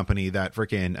one company that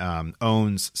freaking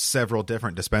owns several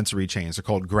different dispensary chains. They're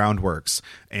called Groundworks,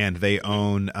 and they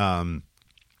own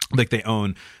they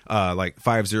own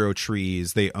 50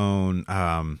 Trees. They own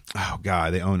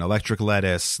they own Electric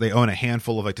Lettuce. They own a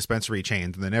handful of like dispensary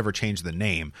chains, and they never changed the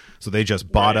name. So they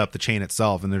just bought up the chain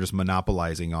itself, and they're just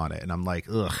monopolizing on it. And I'm like,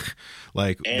 ugh.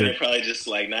 Like, and they're probably just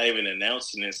like not even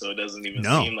announcing it, so it doesn't even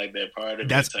seem like they're part of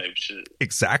that type shit.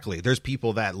 Exactly. There's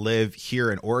people that live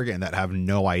here in Oregon that have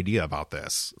no idea about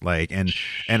this. Like, and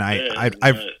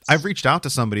I've reached out to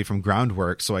somebody from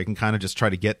Groundwork so I can kind of just try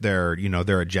to get their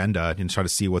agenda and try to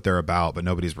see what they're about, but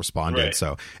nobody's responded. Right.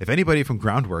 So if anybody from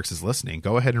Groundworks is listening,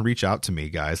 go ahead and reach out to me,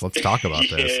 guys. Let's talk about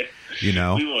this. We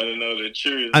want to know the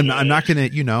truth. I'm not gonna,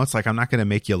 it's like I'm not gonna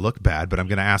make you look bad, but I'm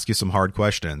gonna ask you some hard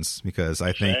questions because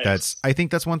I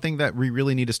think that's one thing that we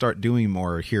really need to start doing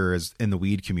more here is in the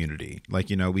weed community. Like,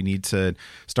 we need to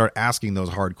start asking those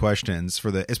hard questions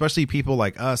especially people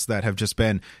like us that have just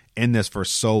been in this for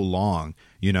so long.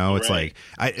 It's like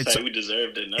it's like we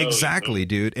deserve to know. Exactly,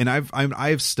 dude. And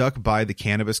I've stuck by the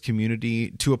cannabis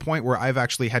community to a point where I've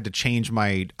actually had to change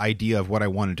my idea of what I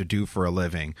wanted to do for a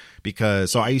living,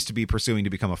 because I used to be pursuing to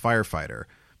become a firefighter,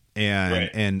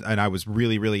 and I was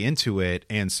really, really into it.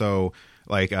 And so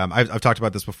like I've talked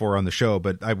about this before on the show,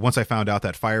 but once I found out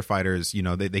that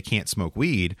firefighters, they can't smoke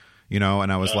weed, you know,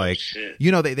 and I was like, shit.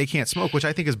 you know, they can't smoke, which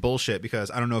I think is bullshit, because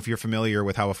I don't know if you're familiar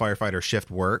with how a firefighter shift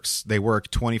works. They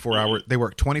work 24 hours. They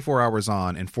work 24 hours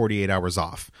on and 48 hours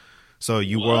off. So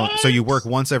you work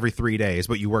once every 3 days,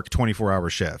 but you work 24-hour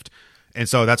shift. And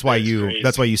so that's why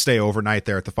you stay overnight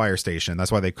there at the fire station.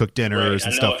 That's why they cook dinners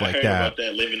and stuff like that. About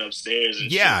that living upstairs.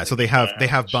 And yeah, so they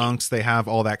have bunks, they have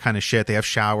all that kind of shit. They have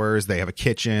showers, they have a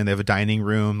kitchen, they have a dining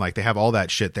room. Like, they have all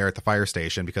that shit there at the fire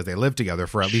station because they live together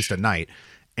for at least a night.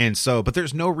 And so, but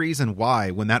there's no reason why,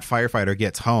 when that firefighter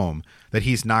gets home, that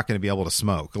he's not going to be able to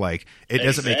smoke. Like, it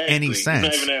doesn't make any sense.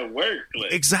 He's not even at work.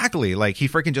 Like. Exactly. Like, he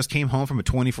freaking just came home from a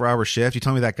 24-hour shift. You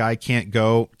tell me that guy can't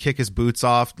go kick his boots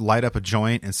off, light up a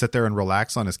joint, and sit there and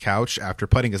relax on his couch after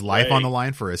putting his life on the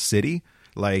line for his city?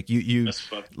 Like,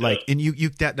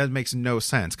 that makes no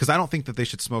sense, because I don't think that they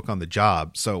should smoke on the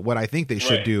job. So what I think they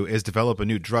should do is develop a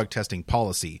new drug testing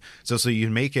policy. So you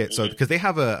make it so, because they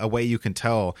have a way you can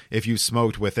tell if you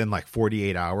smoked within like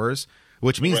 48 hours,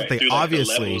 which means that they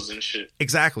obviously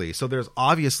exactly. So there's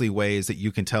obviously ways that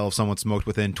you can tell if someone smoked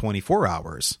within 24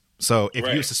 hours. So if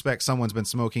you suspect someone's been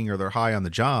smoking or they're high on the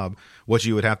job, what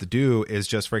you would have to do is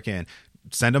just freaking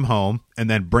send them home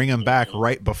and then bring them back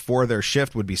right before their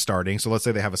shift would be starting. So let's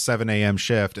say they have a 7 a.m.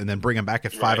 shift, and then bring them back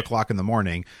at 5 o'clock in the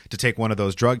morning to take one of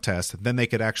those drug tests. Then they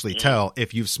could actually tell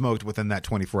if you've smoked within that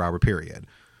 24-hour period.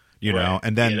 You know,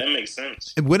 and then that makes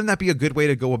sense. And wouldn't that be a good way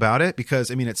to go about it?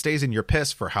 Because I mean, it stays in your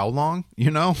piss for how long?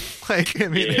 You know, like, I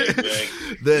mean,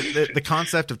 the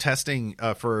concept of testing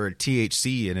for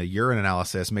THC in a urine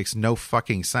analysis makes no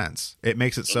fucking sense. It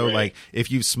makes it so like, if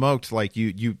you smoked, like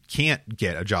you can't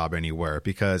get a job anywhere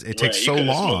because it takes so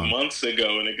long. Months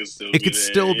ago, and it could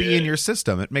still be in your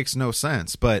system. It makes no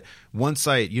sense. But once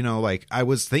I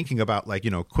was thinking about, like,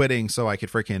 you know, quitting so I could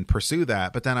freaking pursue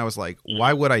that, but then I was like,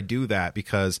 why would I do that?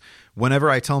 Because whenever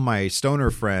I tell my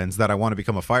stoner friends that I want to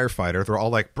become a firefighter, they're all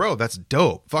like, bro, that's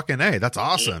dope. Fucking A, that's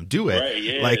awesome. Do it. Right,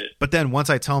 yeah. Like, but then once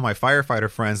I tell my firefighter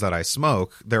friends that I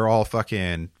smoke, they're all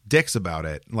fucking dicks about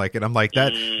it. Like, and I'm like,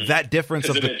 that difference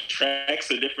of it attracts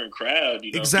a different crowd.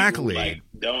 You know? Exactly. People, like,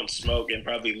 don't smoke and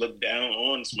probably look down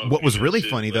on smoking. What was really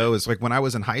funny though is, like, when I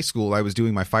was in high school, I was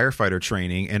doing my firefighter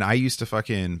training, and I used to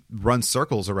fucking run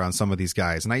circles around some of these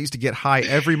guys, and I used to get high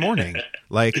every morning.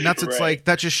 Like, and that's, it's like,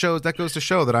 that goes to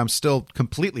show that I'm still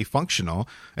completely functional,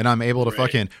 and I'm able to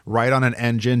fucking ride on an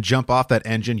engine, jump off that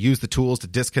engine, use the tools to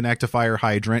disconnect a fire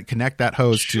hydrant, connect that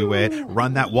hose to it,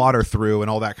 run that water through, and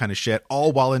all that kind of shit,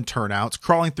 all while in turnouts,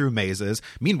 crawling through mazes.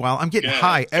 Meanwhile, I'm getting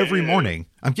high every morning.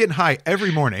 And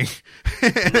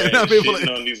I'm able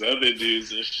to on these other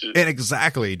dudes and shit. And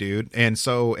exactly, dude. And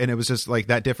it was just like,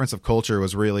 that difference of culture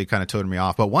was really kind of toting me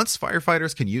off. But once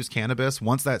firefighters can use cannabis,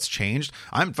 once that's changed,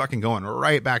 I'm fucking going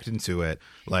right back into it.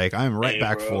 Like, I'm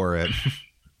back for it.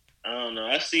 I don't know.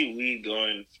 I see weed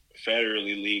going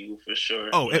federally legal for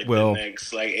sure. Oh, it will. The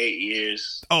next 8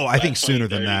 years. Oh, I think sooner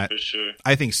than that. For sure.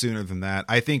 I think sooner than that.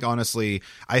 I think, honestly,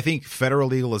 federal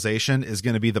legalization is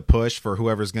going to be the push for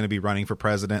whoever's going to be running for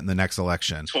president in the next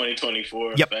election.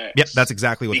 2024. Yep. Facts. Yep. That's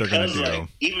exactly what they're going to do. Like,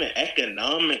 even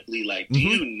economically, like, do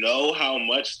you know how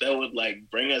much that would,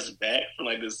 like, bring us back from,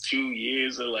 like, this 2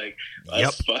 years of, like,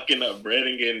 us fucking up bread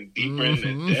and getting deeper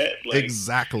into debt? Like,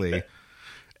 exactly.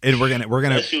 And we're gonna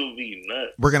that should be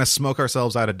nuts. We're gonna smoke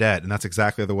ourselves out of debt, and that's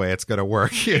exactly the way it's gonna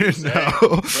work. Exactly.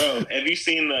 Bro, have you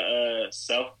seen the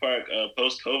South Park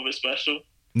post-COVID special?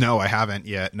 No, I haven't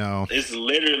yet. No, it's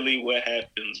literally what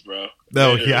happens, bro.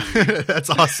 Oh, yeah,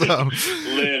 that's awesome.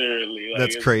 Literally, like,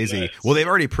 that's crazy. Nuts. Well, they've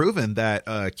already proven that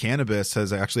cannabis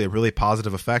has actually a really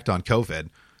positive effect on COVID.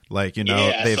 Like, you know,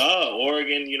 I saw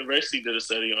Oregon University did a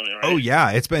study on it, right? Oh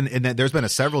yeah, there's been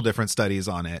several different studies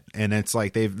on it, and it's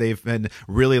like they've been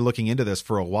really looking into this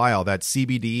for a while. That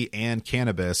CBD and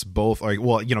cannabis both are,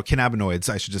 well, you know, cannabinoids,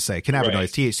 I should just say,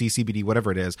 cannabinoids, THC, CBD, whatever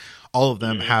it is, all of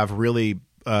them have really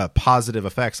positive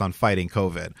effects on fighting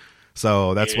COVID.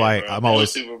 So that's why I'm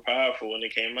always super powerful when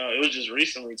it came out. It was just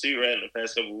recently too, right? In the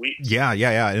past couple of weeks. Yeah.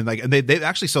 And they've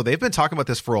actually, so they've been talking about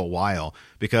this for a while,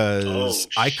 because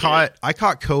I caught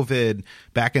COVID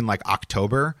back in like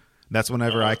October. That's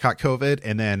whenever I caught COVID,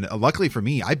 and then luckily for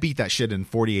me, I beat that shit in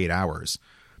 48 hours.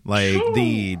 Like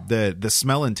the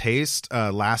smell and taste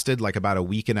lasted like about a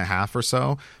week and a half or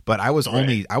so, but I was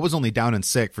only down and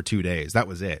sick for 2 days. That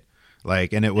was it.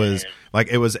 Like, and it was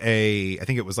like, I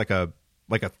think it was like a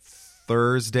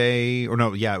Thursday, or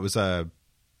no, yeah, it was a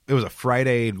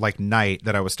Friday like night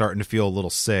that I was starting to feel a little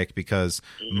sick, because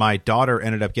my daughter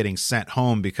ended up getting sent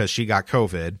home because she got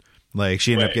COVID. Like,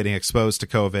 she ended up getting exposed to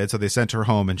COVID, so they sent her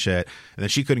home and shit, and then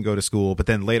she couldn't go to school. But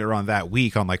then later on that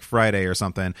week, on like Friday or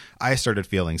something, I started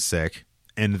feeling sick,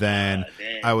 and then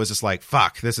I was just like,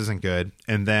 fuck, this isn't good.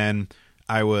 And then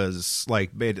I was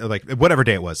like whatever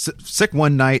day it was, sick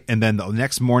one night, and then the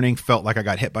next morning felt like I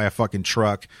got hit by a fucking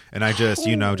truck, and I just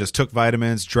just took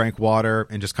vitamins, drank water,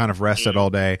 and just kind of rested all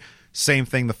day. Same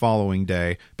thing the following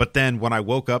day, but then when I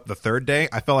woke up the third day,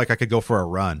 I felt like I could go for a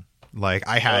run. Like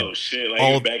I had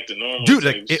all back to normal, dude.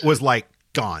 Like, it was like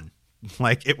gone.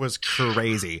 Like it was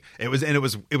crazy. It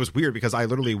was weird because I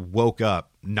literally woke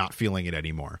up not feeling it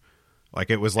anymore. Like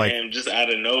it was like just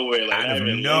out of nowhere, like out of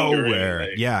nowhere.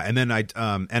 Yeah. And then I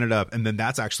ended up, and then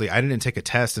that's actually, I didn't take a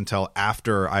test until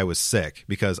after I was sick,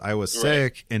 because I was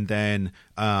sick, and then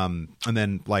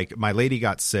like my lady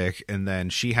got sick, and then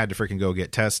she had to freaking go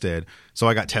get tested. So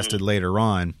I got tested later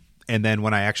on. And then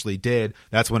when I actually did,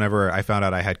 that's whenever I found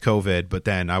out I had COVID, but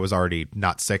then I was already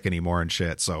not sick anymore and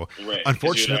shit. So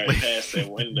unfortunately, past that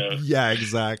window. Yeah,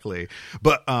 exactly.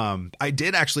 But I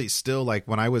did actually still, like,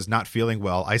 when I was not feeling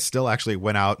well, I still actually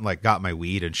went out and like got my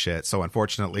weed and shit. So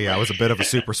unfortunately, I was a bit of a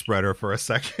super spreader for a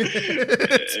second. Hey,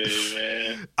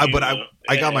 man. But I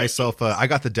got myself I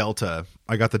got the Delta.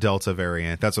 I got the Delta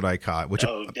variant. That's what I caught, which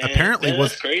apparently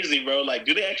was crazy, bro. Like,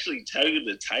 do they actually tell you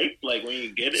the type, like, when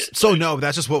you get it? So no,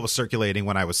 that's just what was circulating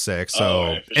when I was sick.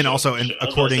 So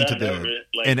according to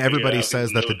and everybody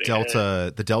saes that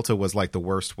the Delta was like the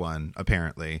worst one.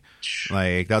 Apparently,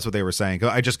 like that's what they were saying.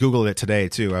 I just Googled it today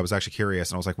too. I was actually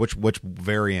curious, and I was like, which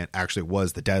variant actually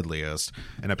was the deadliest?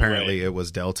 And apparently it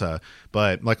was Delta.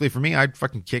 But luckily for me, I'd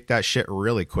fucking kick that shit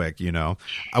really quick. You know,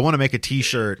 I want to make a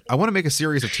T-shirt. I want to make a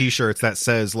series of T-shirts that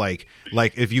says like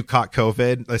if you caught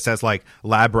COVID, it says like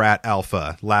Lab Rat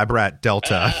Alpha, Lab Rat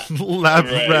Delta, Lab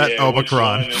Rat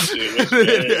Omicron.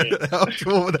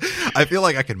 I feel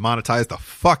like I can monetize the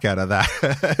fuck out of that.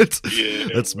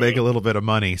 Let's make a little bit of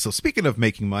money. So speaking of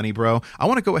making money, bro, I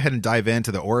want to go ahead and dive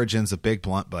into the origins of Big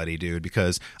Blunt Buddy, dude,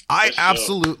 because I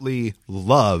absolutely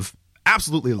love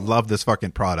this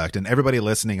fucking product. And everybody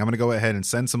listening, I'm going to go ahead and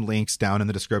send some links down in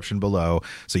the description below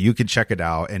so you can check it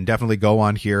out, and definitely go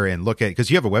on here and look at,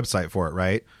 because you have a website for it,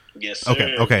 right? Yes,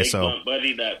 sir. Okay, so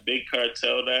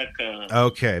BigBluntBuddy.BigCartel.com.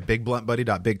 Okay,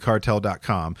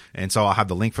 BigBluntBuddy.BigCartel.com. And so I'll have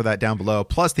the link for that down below,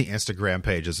 plus the Instagram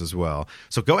pages as well.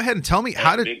 So go ahead and tell me,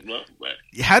 how did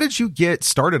you get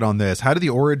started on this? How did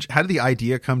the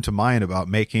idea come to mind about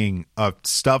making a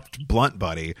stuffed Blunt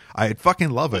Buddy? I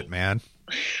fucking love it, man.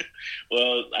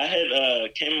 Well, I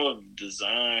had came up with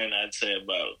design, I'd say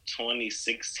about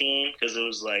 2016, because it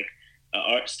was like an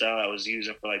art style I was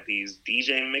using for like these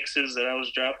DJ mixes that I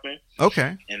was dropping.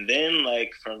 Okay. And then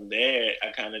like from there,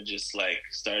 I kind of just like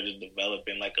started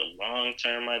developing like a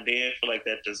long-term idea for like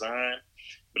that design.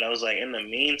 But I was like, in the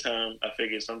meantime, I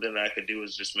figured something that I could do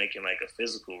was just making like a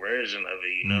physical version of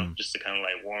it, you know, just to kind of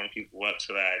like warm people up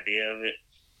to the idea of it.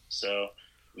 So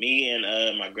me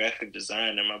and my graphic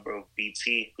designer, my bro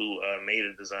BT, who made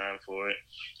a design for it,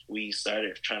 we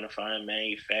started trying to find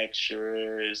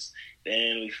manufacturers.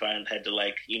 Then we had to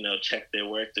like, you know, check their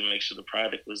work to make sure the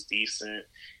product was decent.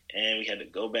 And we had to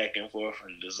go back and forth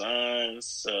on designs.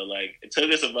 So like it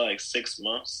took us about like 6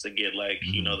 months to get like,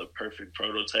 you know, the perfect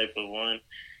prototype of one.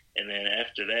 And then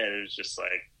after that, it was just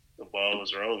like, the ball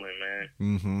was rolling, man.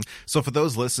 Mm-hmm. So for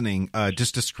those listening,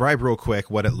 just describe real quick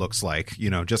what it looks like.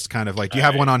 You know, just kind of like, do you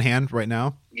have one on hand right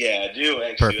now? Yeah, I do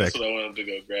actually. Perfect. That's what I wanted to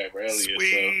go grab earlier.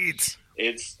 Sweet. So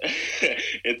it's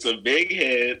a big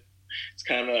head. It's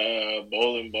kind of a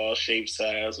bowling ball shaped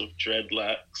size with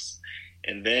dreadlocks.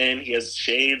 And then he has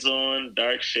shades on,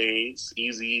 dark shades,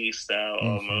 Eazy-E style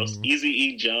almost.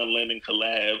 Eazy-E John Lennon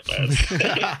collab, I'd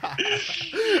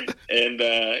say. And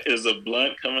is a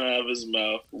blunt coming out of his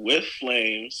mouth with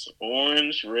flames,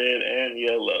 orange, red, and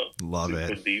yellow. Love it.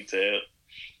 Super detailed.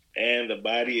 And the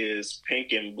body is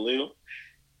pink and blue.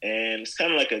 And it's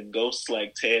kind of like a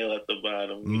ghost-like tail at the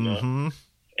bottom, you know.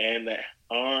 And the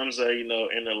arms are, you know,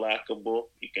 interlockable.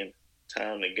 You can tie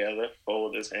them together,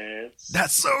 fold his hands.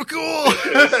 That's so cool.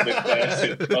 The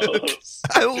classic pose.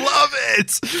 I love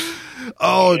it.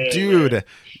 Oh, yeah, dude. Man.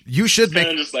 You should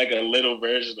make just like a little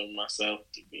version of myself,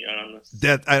 to be honest.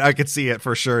 That I could see it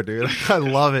for sure, dude. I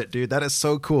love it, dude. That is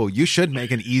so cool. You should make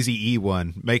an Eazy-E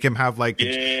one. Make him have like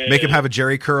make him have a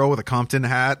Jerry curl with a Compton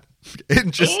hat.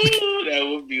 And just that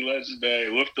would be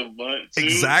legendary with the blunt too.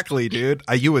 Exactly, dude.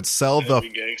 You would sell the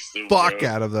fuck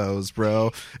out of those,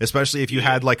 bro. Especially if you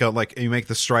had like you make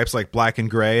the stripes like black and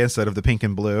gray instead of the pink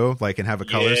and blue, like, and have a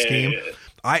color scheme.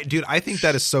 I think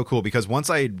that is so cool, because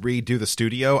once I redo the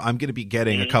studio, I'm going to be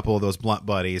getting a couple of those Blunt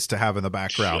Buddies to have in the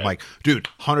background. Like, dude,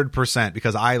 100%,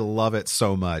 because I love it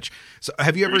so much. So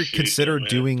have you ever considered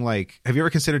doing like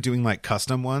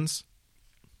custom ones?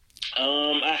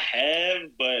 I have,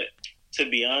 but to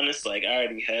be honest, like I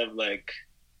already have like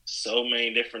so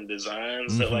many different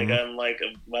designs that like I'm like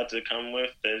about to come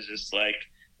with. That's just like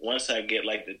once I get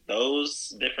like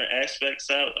those different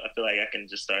aspects out, I feel like I can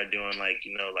just start doing like,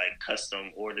 you know, like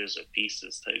custom orders or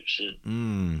pieces type shit.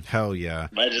 Hell yeah.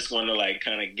 But I just want to like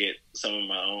kind of get some of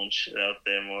my own shit out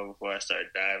there more before I start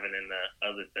diving into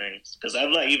other things. Because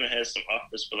I've like even had some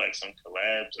offers for like some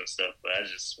collabs and stuff, but I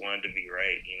just wanted to be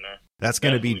right, you know? That's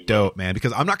going to be dope, man,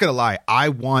 because I'm not going to lie. I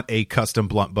want a custom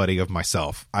blunt buddy of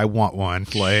myself. I want one.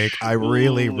 Like, I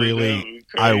really,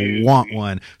 I want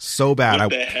one so bad. With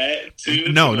the hat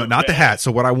too? No, not the hat.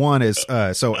 So what I want is,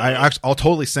 I'll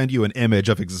totally send you an image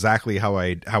of exactly how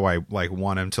I like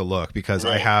want him to look, because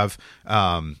I have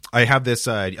this,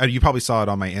 you probably saw it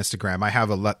on my Instagram. I have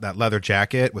that leather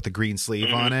jacket with the green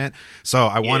sleeve on it. So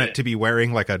I want it to be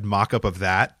wearing like a mock-up of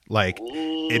that. Like,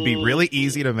 it'd be really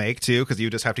easy to make too, because you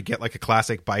just have to get like a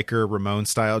classic biker Ramon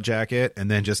style jacket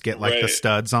and then just get like the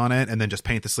studs on it and then just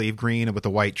paint the sleeve green and with the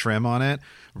white trim on it.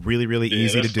 Really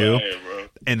easy to do. Fire,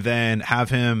 and then have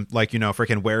him like, you know,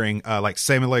 freaking wearing like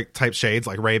similar type shades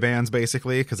like Ray-Bans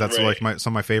basically, because that's like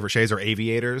some of my favorite shades are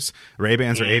aviators.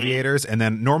 Ray-Bans are aviators. And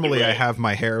then normally I have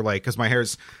my hair like, because my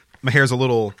hair's a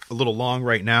little long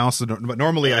right now, so but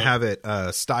normally I have it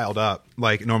styled up,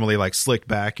 like normally like slicked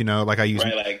back, you know, like I use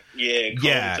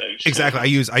exactly.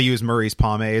 I use Murray's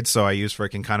pomade, so I use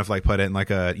freaking kind of like put it in like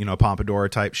a, you know, pompadour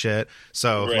type shit.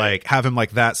 So like have him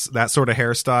like that sort of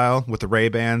hairstyle with the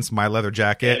Ray-Bans, my leather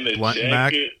jacket, blunt and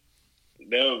back.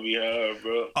 That would be hard,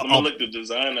 bro. I'm gonna look the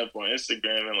design up on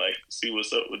Instagram and like see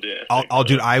what's up with that.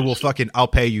 I'll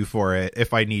pay you for it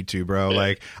if I need to, bro. Yeah,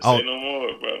 like say no more,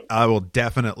 bro. I will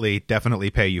definitely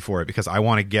pay you for it, because I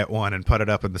want to get one and put it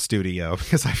up in the studio,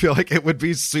 because I feel like it would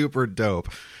be super dope.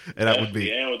 And that would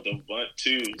be with the blunt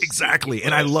too. Exactly.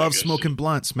 And I love smoking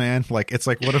blunts, man. Like, it's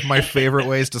like one of my favorite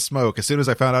ways to smoke. As soon as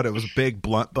I found out it was Big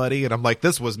Blunt Buddy, and I'm like,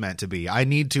 this was meant to be. I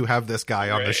need to have this guy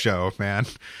on the show, man.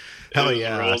 Hell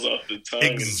yeah. Rolls off the tongue.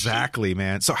 Exactly,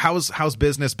 man. So how's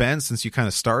business been since you kind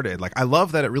of started? Like, I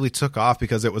love that it really took off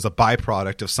because it was a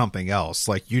byproduct of something else.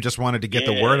 Like, you just wanted to get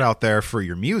the word out there for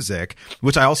your music,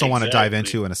 which I also want to dive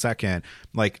into in a second.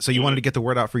 Like, so you wanted to get the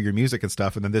word out for your music and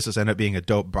stuff, and then this has ended up being a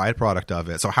dope byproduct of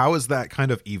it. So how has that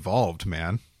kind of evolved,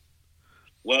 man?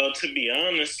 Well, to be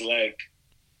honest, like,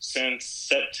 since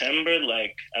September,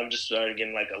 like, I've just started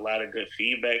getting like a lot of good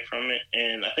feedback from it,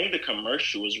 and I think the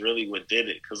commercial was really what did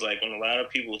it, because like when a lot of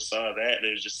people saw that,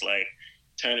 it was just like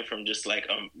turning from just like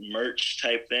a merch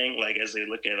type thing, like as they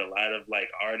look at a lot of like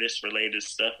artist related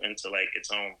stuff, into like its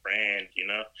own brand, you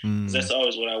know. 'Cause that's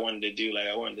always what I wanted to do. Like,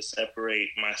 I wanted to separate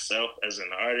myself as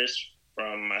an artist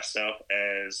from myself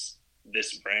as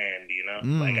this brand, you know.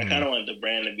 Like, I kind of wanted the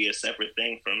brand to be a separate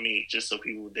thing from me, just so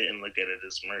people didn't look at it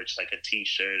as merch, like a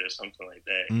t-shirt or something like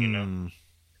that, you know.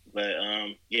 But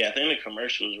I think the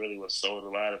commercial is really what sold a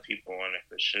lot of people on it,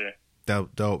 for sure.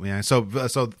 Dope, man. So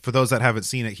for those that haven't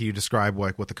seen it, can you describe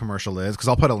like what the commercial is? Because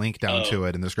I'll put a link down to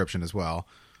it in the description as well.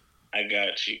 I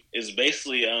got you. It's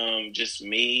basically just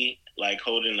me like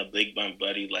holding a Big Blunt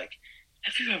Buddy. Like,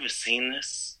 have you ever seen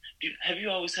this? Have you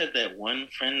always had that one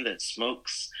friend that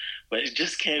smokes, but it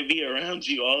just can't be around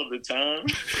you all the time?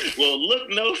 Well, look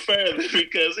no further,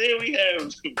 because here we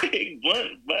have Big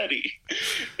Blunt Buddy,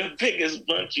 the biggest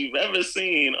blunt you've ever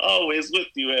seen, always with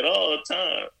you at all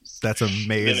times. That's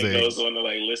amazing. Then it goes on to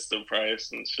like list the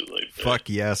price and shit like that. Fuck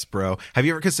yes, bro. Have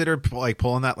you ever considered like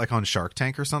pulling that like on Shark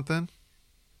Tank or something?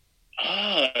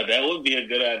 That would be a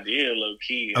good idea, low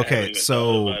key. Okay,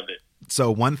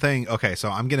 so one thing, so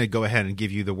I'm going to go ahead and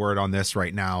give you the word on this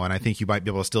right now, and I think you might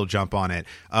be able to still jump on it.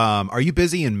 Are you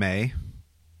busy in May?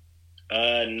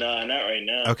 No, not right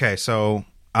now. Okay, so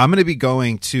I'm going to be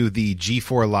going to the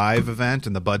G4 Live event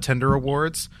and the Bud Tender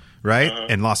Awards, right,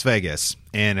 in Las Vegas.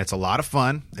 And it's a lot of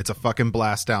fun. It's a fucking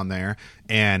blast down there.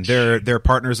 And they're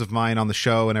partners of mine on the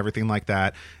show and everything like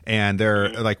that. And they're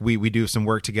like, we do some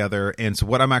work together. And so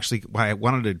what I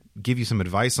wanted to give you some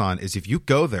advice on is, if you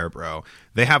go there, bro,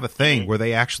 they have a thing where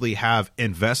they actually have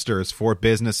investors for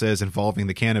businesses involving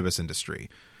the cannabis industry.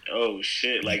 Oh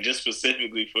shit. Like, just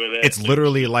specifically for that. It's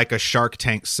literally like a Shark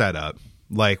Tank setup,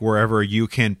 like wherever you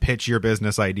can pitch your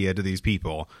business idea to these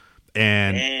people.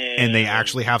 And they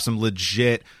actually have some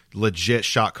legit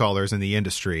shot callers in the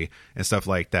industry and stuff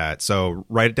like that. So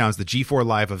write it down as the G4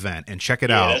 Live event and check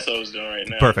it out. That's what I was doing right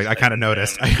now. Perfect. I kind of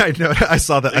noticed. I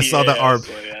saw the arm.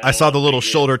 I saw the little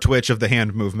shoulder twitch of the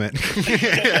hand movement.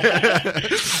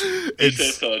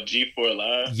 It's called G4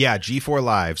 Live. Yeah, G4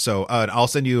 Live. So I'll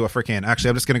send you a freaking.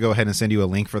 Actually, I'm just going to go ahead and send you a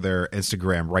link for their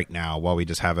Instagram right now while we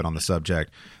just have it on the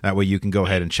subject. That way you can go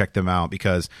ahead and check them out,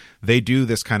 because they do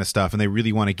this kind of stuff and they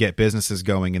really want to get businesses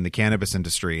going in the cannabis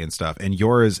industry and stuff. And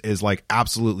yours is like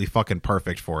absolutely fucking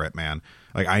perfect for it, man.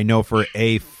 Like I know for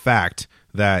a fact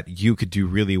that you could do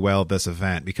really well at this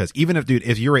event, because even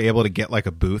if you were able to get like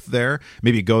a booth there,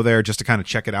 maybe go there just to kind of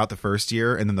check it out the first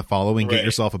year, and then the following get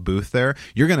yourself a booth there,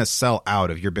 you're gonna sell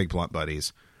out of your Big Blunt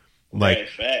buddies. Like,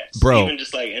 facts. Bro, even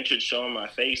just like showing my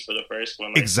face for the first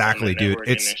one, like, exactly, dude.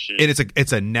 It's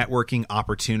a networking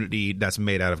opportunity that's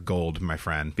made out of gold, my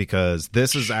friend. Because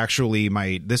this is actually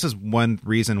this is one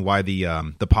reason why the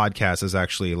podcast has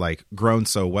actually like grown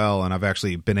so well, and I've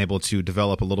actually been able to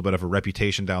develop a little bit of a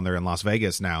reputation down there in Las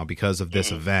Vegas now because of this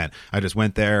event. I just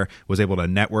went there, was able to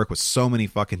network with so many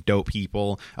fucking dope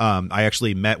people. I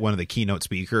actually met one of the keynote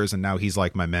speakers, and now he's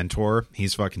like my mentor.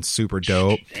 He's fucking super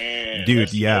dope. Damn,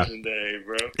 dude. Yeah.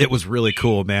 Bro. It was really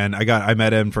cool, man. I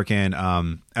met him freaking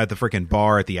at the freaking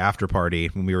bar at the after party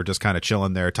when we were just kind of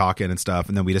chilling there talking and stuff,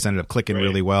 and then we just ended up clicking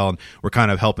really well, and we're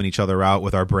kind of helping each other out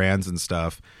with our brands and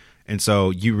stuff. And so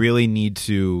you really need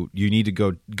to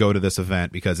go to this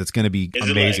event, because it's going to be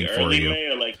amazing like for you. May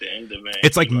or like the end of May?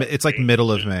 It's like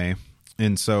middle of May.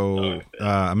 And so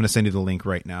I'm going to send you the link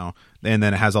right now, and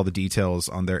then it has all the details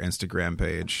on their Instagram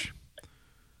page.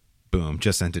 Boom,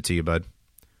 just sent it to you, bud.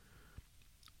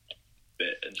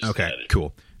 Okay,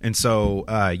 cool. And so,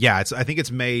 I think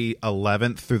it's May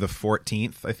 11th through the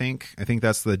 14th. I think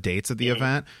that's the dates of the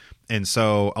event. And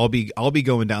so I'll be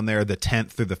going down there the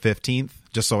 10th through the 15th,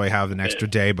 just so I have an extra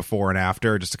day before and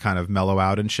after, just to kind of mellow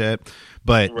out and shit.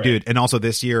 But dude, and also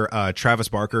this year, Travis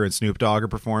Barker and Snoop Dogg are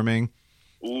performing.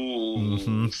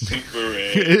 Ooh, super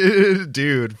rad.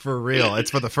 Dude, for real.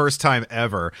 It's for the first time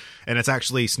ever. And it's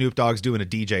actually Snoop Dogg's doing a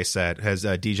DJ set, has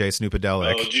DJ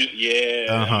Snoopadelic. Oh,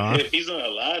 yeah. He's on a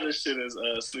lot of shit as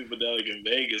Snoopadelic in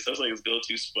Vegas. That's like his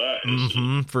go-to spot.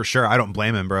 For sure. I don't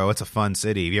blame him, bro. It's a fun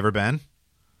city. Have you ever been?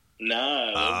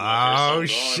 Nah. Oh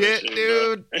shit,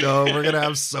 dude! No, we're gonna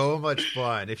have so much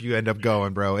fun if you end up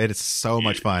going, bro. It is so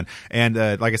much fun, and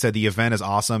like I said, the event is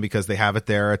awesome because they have it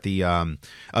there at the.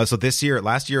 So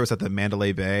last year it was at the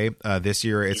Mandalay Bay. This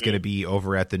year it's gonna be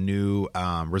over at the new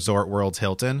Resort World's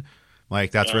Hilton.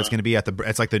 Like that's where it's gonna be at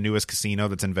it's like the newest casino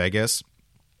that's in Vegas.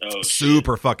 Oh,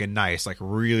 super fucking nice, like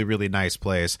really, really nice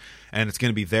place, and it's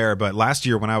gonna be there. But last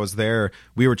year when I was there,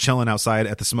 we were chilling outside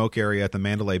at the smoke area at the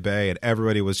Mandalay Bay, and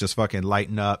everybody was just fucking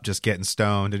lighting up, just getting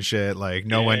stoned and shit. Like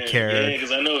no one cared. Yeah,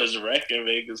 because I know it's wreck in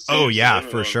Vegas too, oh yeah,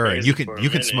 for sure. You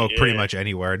can smoke pretty much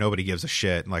anywhere. Nobody gives a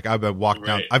shit. Like I've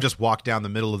just walked down the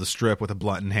middle of the strip with a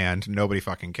blunt in hand. Nobody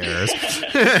fucking cares.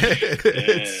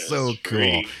 It's so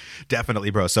cool. Definitely,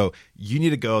 bro. So you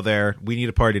need to go there. We need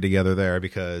to party together there,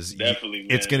 because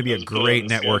it's going to be a great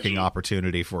networking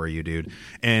opportunity for you, dude.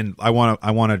 And I want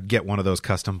to get one of those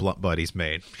custom blunt buddies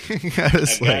made. I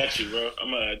got you, bro.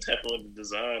 I'm gonna tap on the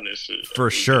design and shit for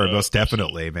sure, most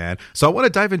definitely, man. So I want to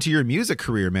dive into your music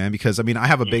career, man, because I mean I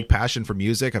have a big passion for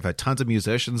music. I've had tons of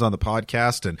musicians on the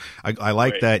podcast, and I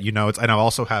like that. You know, and I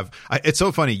also have. It's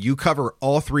so funny. You cover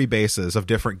all three bases of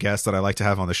different guests that I like to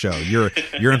have on the show. You're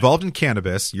involved in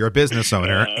cannabis. You're a business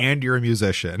owner, and you're a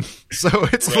musician. So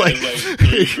it's like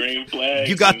three green flags.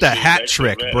 You got the hat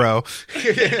trick, bro.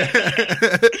 Hey,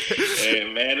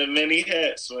 man of many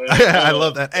hats, man. I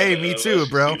love that. Hey, me too,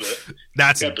 bro.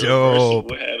 That's dope.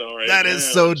 That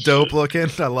is so dope looking.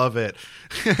 I love it.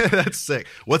 That's sick.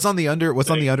 What's on the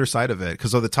underside of it?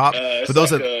 Because on the top, for those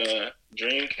that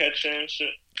dream catcher and shit.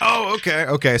 Oh,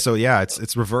 okay. So yeah,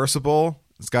 it's reversible.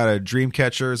 It's got a dream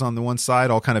catchers on the one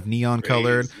side, all kind of neon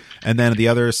colored, and then the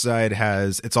other side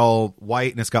it's all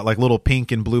white, and it's got like little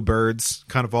pink and blue birds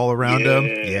kind of all around them.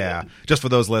 Yeah, just for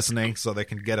those listening, so they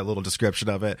can get a little description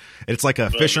of it. It's like a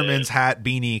fisherman's hat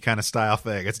beanie kind of style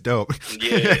thing. It's dope.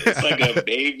 Yeah, it's like a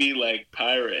baby like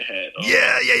pirate hat.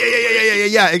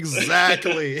 Yeah.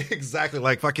 Exactly.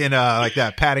 Like fucking like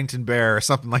that Paddington Bear or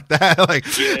something like that. Like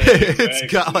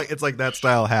it's like that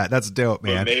style hat. That's dope,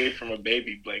 man. But made from a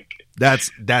baby blanket.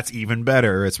 That's even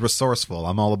better. It's resourceful.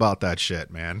 I'm all about that shit,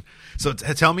 man. So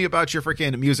tell me about your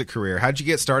freaking music career. How'd you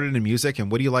get started in music,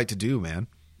 and what do you like to do, man?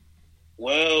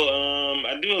 Well,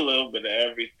 I do a little bit of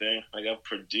everything. Like I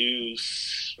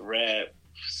produce, rap,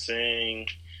 sing,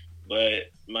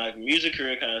 but my music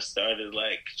career kind of started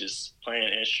like just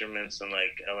playing instruments in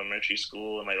like elementary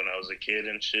school and like when I was a kid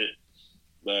and shit.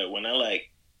 But when I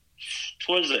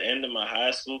towards the end of my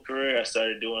high school career, I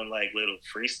started doing like little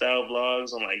freestyle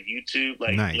vlogs on like YouTube,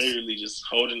 like literally just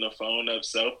holding the phone up,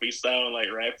 selfie style, and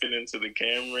like rapping into the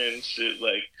camera and shit,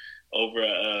 like over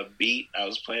a beat I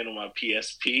was playing on my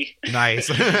PSP. Nice.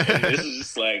 And this is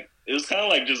just like, it was kind of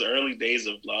like just early days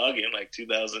of vlogging, like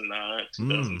 2009,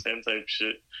 2010 type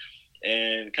shit.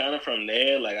 And kind of from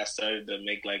there, like I started to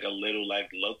make like a little like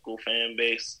local fan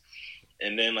base.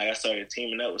 And then like I started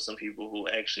teaming up with some people who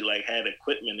actually like had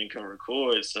equipment and can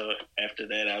record. So after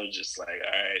that, I was just like, all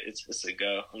right, it's a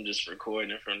go. I'm just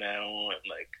recording from now on,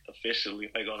 like officially,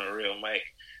 like on a real mic.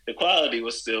 The quality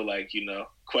was still like, you know,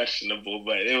 questionable,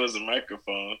 but it was a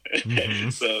microphone. Mm-hmm.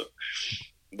 So,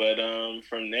 but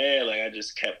from there, like I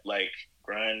just kept like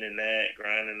grinding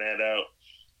that out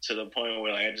to the point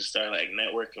where like I just started like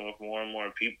networking with more and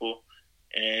more people,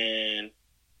 and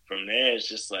from there it's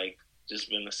just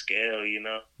been a scale, you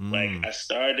know. Like I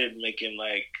started making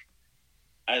like,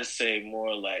 I'd say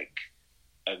more like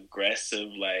aggressive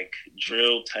like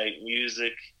drill type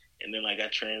music, and then like I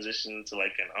transitioned into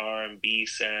like an R&B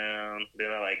sound,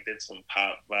 then I like did some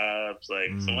pop vibes,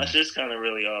 like so my shit's kind of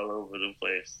really all over the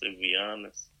place, to be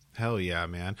honest. Hell yeah,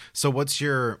 man. So what's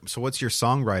your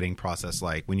songwriting process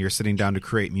like when you're sitting down to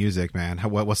create music, man?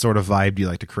 What sort of vibe do you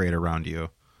like to create around you?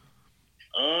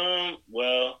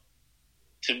 Well,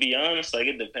 to be honest, like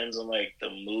it depends on like the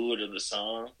mood of the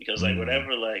song, because like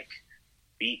whatever like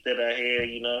beat that I hear,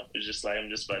 you know, it's just like I'm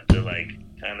just about to like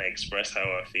kind of express how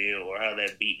I feel or how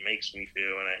that beat makes me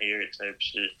feel when I hear it type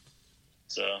shit.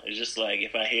 So it's just like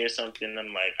if I hear something, I'm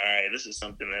like, all right, this is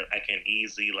something that I can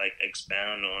easily like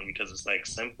expound on because it's like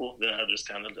simple. Then I'll just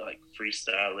kind of like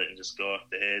freestyle it and just go off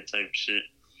the head type shit.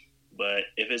 But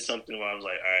if it's something where I was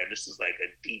like, all right, this is like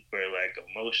a deeper, like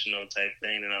emotional type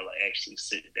thing, then I'll like actually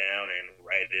sit down and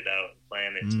write it out and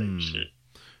plan it type shit.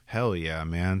 Hell yeah,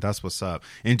 man. That's what's up.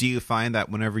 And do you find that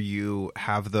whenever you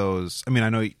have those, I mean, I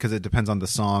know because it depends on the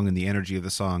song and the energy of the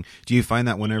song. Do you find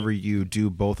that whenever you do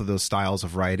both of those styles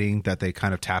of writing that they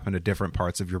kind of tap into different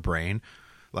parts of your brain?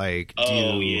 Like,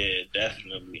 yeah,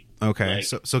 definitely. Okay. Like,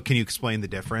 so can you explain the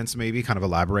difference, maybe kind of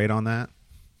elaborate on that?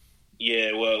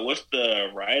 Yeah, well, with the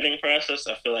writing process,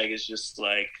 I feel like it's just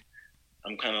like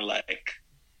I'm kind of like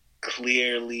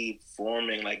clearly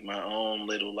forming like my own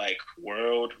little like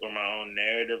world or my own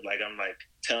narrative. Like I'm like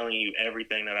telling you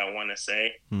everything that I want to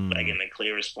say, like in the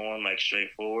clearest form, like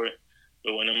straightforward.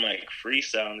 But when I'm like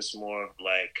freestyling, it's more of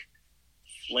like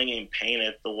flinging paint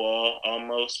at the wall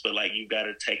almost, but like you got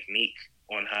a technique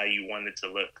on how you want it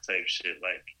to look type shit.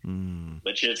 Like,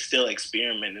 but you're still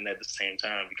experimenting at the same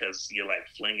time because you're like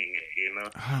flinging it, you know?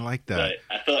 I like that.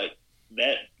 But I feel like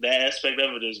that aspect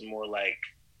of it is more like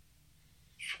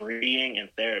freeing and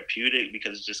therapeutic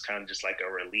because it's just kind of just like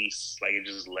a release, like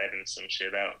it's just letting some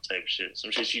shit out type shit.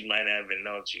 Some shit you might not even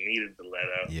know that you needed to let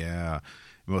out. Yeah,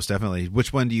 most definitely.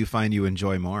 Which one do you find you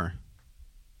enjoy more?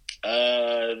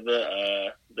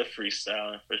 The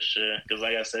freestyling for sure. Because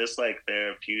like I said, it's like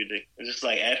therapeutic. It's just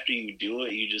like after you do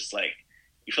it, you just like,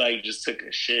 you feel like you just took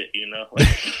a shit, you know?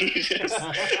 Like you just,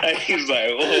 like, he's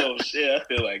like, oh shit, I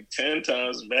feel like 10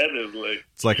 times better. Like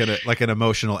it's like an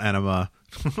emotional enema.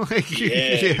 Like, yeah,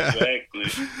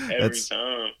 exactly. Every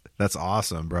time. That's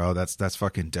awesome, bro. That's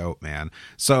fucking dope, man.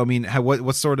 So I mean,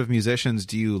 what sort of musicians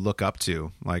do you look up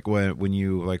to? Like when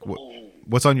you like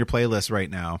what's on your playlist right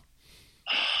now?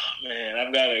 Man,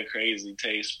 I've got a crazy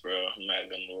taste, bro. I'm not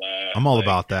gonna lie. I'm all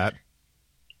about that.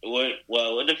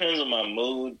 It depends on my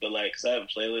mood, but like, cause I have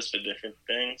playlists for different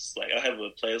things. Like, I have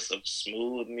a playlist of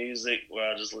smooth music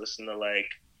where I just listen to like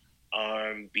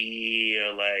R&B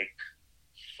or like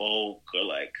folk or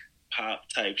like pop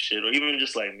type shit, or even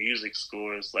just like music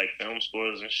scores, like film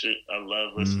scores and shit. I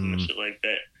love listening to shit like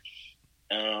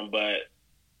that. But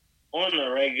on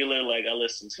the regular, like I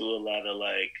listen to a lot of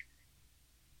like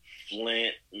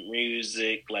Flint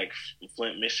music, like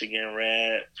Flint, Michigan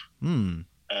rap,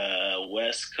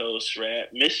 West Coast rap.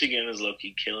 Michigan is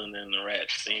low-key killing in the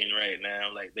rap scene right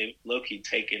now. Like they low-key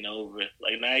taking over.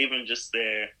 Like not even just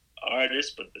their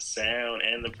artists, but the sound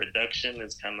and the production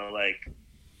is kind of like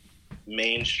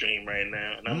mainstream right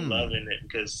now, and I'm loving it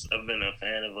because I've been a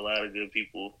fan of a lot of good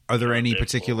people. Are there any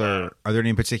particular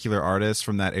artists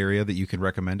from that area that you could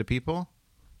recommend to people?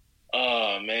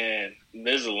 Oh man,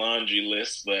 there's a laundry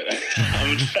list, but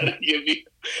I'm gonna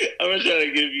try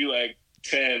to give you like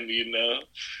 10, you know.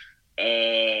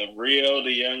 Rio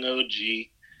the Young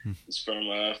OG is from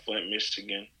Flint,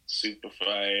 Michigan, super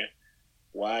fire.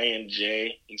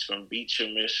 Y&J, he's from Beecher,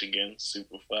 Michigan,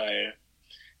 super fire.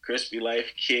 Crispy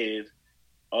Life Kid,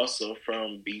 also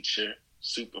from Beecher,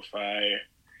 super fire.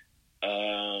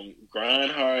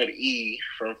 Grind Hard E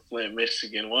from Flint,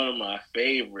 Michigan, one of my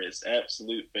favorites,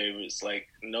 absolute favorites. Like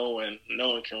no one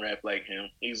can rap like him.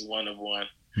 He's one of one.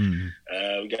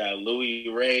 We got Louis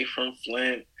Ray from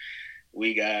Flint.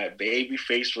 We got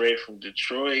Babyface Ray from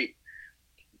Detroit.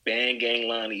 Band Gang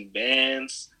Lonnie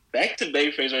Bands. Back to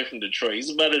Babyface Ray from Detroit. He's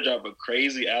about to drop a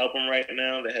crazy album right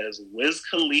now that has Wiz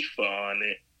Khalifa on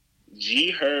it,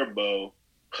 G Herbo,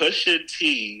 Pusha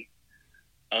T,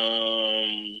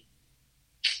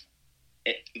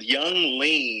 Young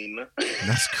Lean.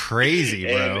 That's crazy,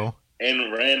 bro.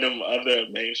 and random other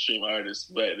mainstream artists.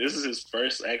 But this is his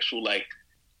first actual like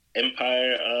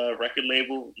Empire record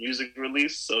label music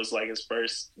release. So it's like his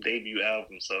first debut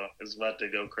album. So it's about to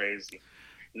go crazy.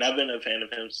 And I've been a fan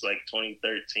of him since like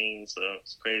 2013. So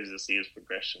it's crazy to see his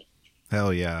progression.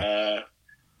 Hell yeah.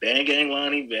 Band Gang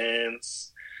Lonnie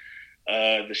Vance,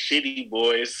 the Shitty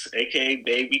Boys, aka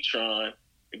Baby Tron,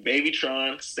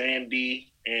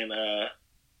 Sandy, and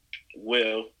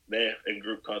Will. They're a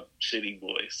group called Shitty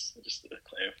Boys, just to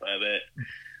clarify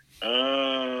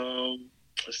that.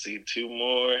 Let's see, two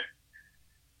more.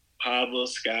 Pablo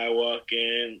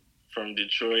Skywalking from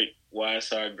Detroit,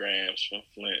 YSR Grams from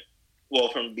Flint. Well,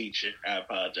 from Beecher. I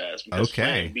apologize. Because okay.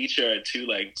 Flint and Beecher are two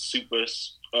like super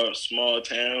small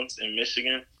towns in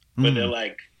Michigan, but they're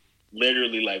like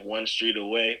literally like one street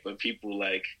away. But people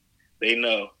like they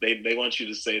know they want you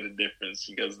to say the difference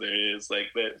because there is like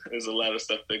that. There's a lot of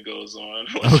stuff that goes on.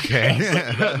 Okay.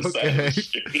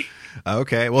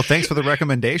 Okay. Well, thanks for the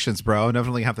recommendations, bro.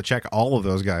 Definitely have to check all of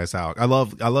those guys out. I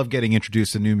love getting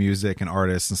introduced to new music and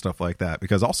artists and stuff like that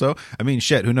because also, I mean,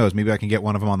 shit, who knows? Maybe I can get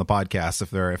one of them on the podcast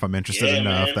if I'm interested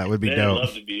enough. Man, that would be dope. I'd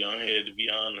love to be on here, to be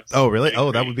honest. Oh, really?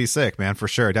 Oh, that would be sick, man, for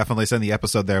sure. Definitely send the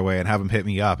episode their way and have them hit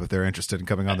me up if they're interested in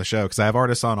coming on the show because I have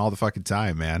artists on all the fucking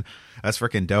time, man. That's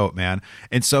freaking dope, man.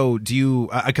 And so, do you?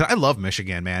 I love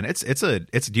Michigan, man. It's.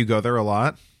 Do you go there a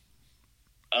lot?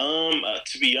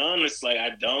 To be honest, like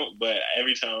I don't, but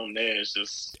every time I'm there,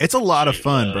 it's a lot of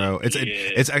fun, bro.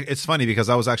 It's funny because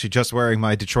I was actually just wearing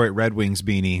my Detroit Red Wings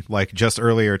beanie like just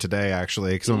earlier today,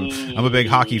 actually, because I'm a big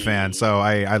hockey fan. So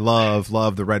I love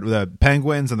the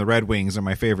Penguins and the Red Wings are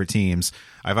my favorite teams.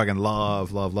 I fucking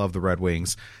love the Red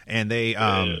Wings, and they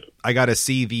I got to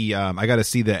see the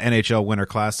NHL Winter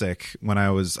Classic when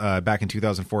I was back in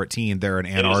 2014 there in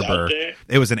Ann Arbor.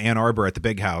 It was in Ann Arbor at the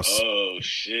Big House. Oh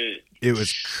shit. It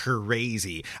was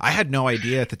crazy. I had no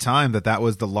idea at the time that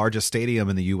was the largest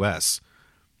stadium in the U.S.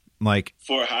 Like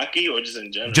for hockey or just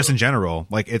in general? Just in general.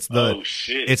 Like it's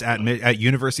it's at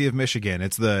University of Michigan.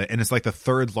 It's like the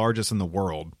third largest in the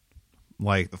world.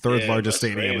 Like the third largest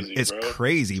stadium. It's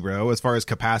crazy, bro, as far as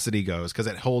capacity goes, because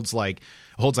it holds like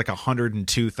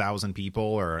 102,000 people,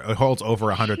 or it holds over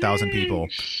 100,000 people.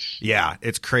 Yeah,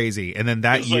 it's crazy. And then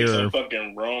that year, like some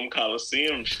fucking Rome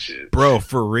Coliseum shit, bro,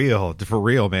 for real,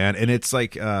 man. And it's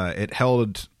like it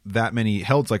held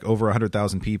like over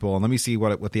 100,000 people. And let me see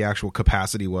what the actual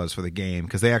capacity was for the game,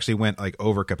 because they actually went like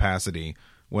over capacity.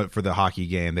 For the hockey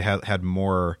game, they had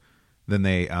more than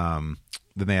they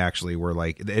actually were.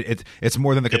 Like it's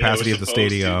more than the capacity of the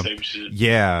stadium.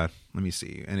 Yeah, let me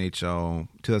see. NHL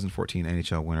 2014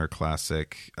 NHL Winter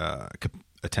Classic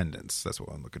attendance. That's what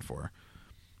I'm looking for.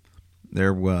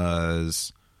 There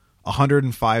was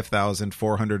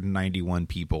 105,491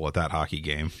 people at that hockey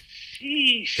game.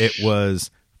 Sheesh. It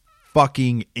was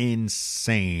fucking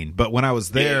insane. But when I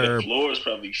was there, the floor was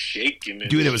probably shaking.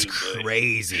 Dude, it was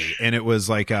crazy. And it was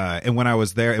like and when I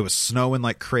was there, it was snowing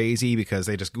like crazy because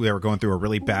they were going through a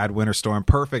really bad winter storm.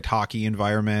 Perfect hockey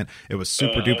environment. It was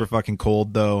super duper fucking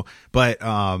cold though. But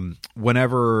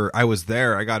whenever I was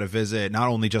there, I got to visit not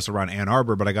only just around Ann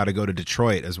Arbor, but I got to go to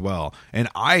Detroit as well. And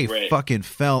I fucking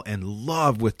fell in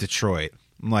love with Detroit.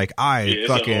 Like it's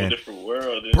fucking a whole different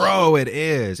world, bro. It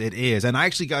is, and I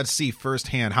actually got to see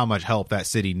firsthand how much help that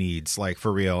city needs, like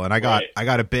for real. And I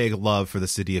got a big love for the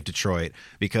city of Detroit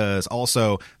because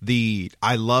also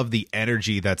I love the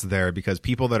energy that's there because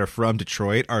people that are from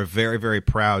Detroit are very very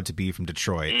proud to be from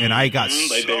Detroit, and I got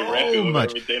so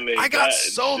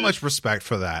much respect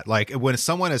for that. Like when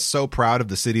someone is so proud of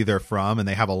the city they're from and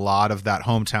they have a lot of that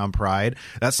hometown pride,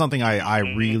 that's something I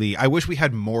wish we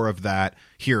had more of that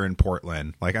here in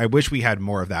Portland. Like I wish we had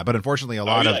more of that, but unfortunately a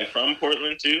lot of like from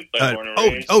Portland too. Like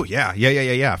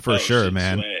yeah, for sure,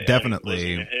 man. Swag.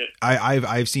 Definitely.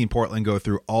 I've seen Portland go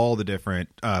through all the different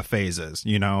phases,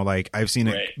 you know, like I've seen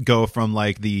it go from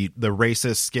like the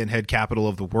racist skinhead capital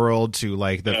of the world to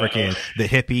like the freaking the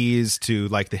hippies to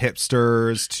like the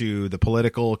hipsters to the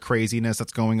political craziness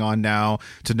that's going on now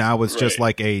to now it's just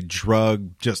like a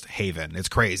drug just haven. It's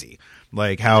crazy.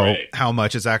 Like how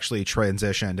much it's actually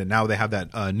transitioned, and now they have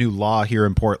that new law here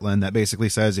in Portland that basically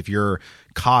says if you're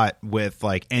caught with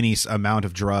like any amount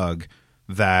of drug,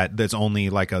 that's only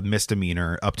like a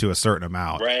misdemeanor up to a certain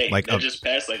amount. Right, like that just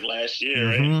passed like last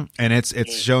year, right? And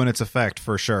it's shown its effect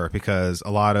for sure because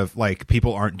a lot of like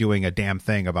people aren't doing a damn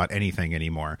thing about anything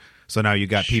anymore. So now you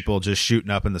got people just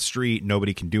shooting up in the street.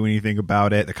 Nobody can do anything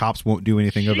about it. The cops won't do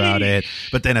anything about it.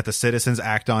 But then if the citizens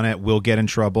act on it, we'll get in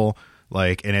trouble.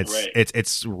 Like, and Right.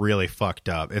 it's really fucked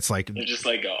up. It's like It's just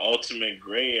like an ultimate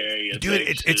gray area. dude,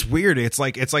 it's weird. It's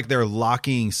like they're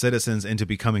locking citizens into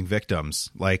becoming victims.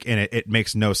 Like, and it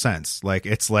makes no sense. Like,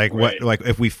 it's like Right. what, like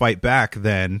if we fight back,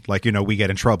 then like, you know, we get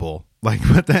in trouble. Like,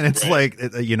 but then it's Right.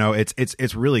 like, you know,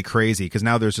 it's really crazy because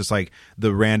now there's just like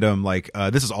the random, like,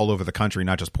 this is all over the country,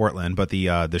 not just Portland, but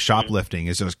the shoplifting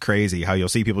is just crazy. How you'll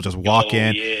see people just walk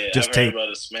in, just I've take, heard about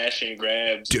the smash and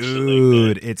grabs. And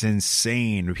dude, shit like it's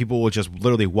insane. People will just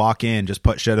literally walk in, just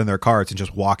put shit in their carts and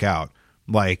just walk out.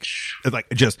 Like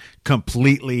just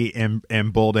completely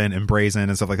emboldened and brazen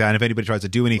and stuff like that. And if anybody tries to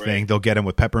do anything, Right. they'll get them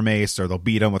with pepper mace or they'll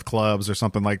beat them with clubs or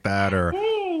something like that. Or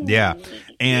yeah,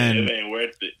 and it ain't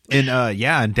worth it.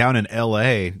 and down in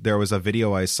LA, there was a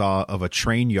video I saw of a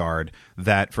train yard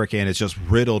that freaking is just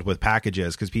riddled with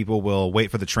packages because people will wait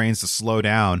for the trains to slow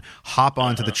down, hop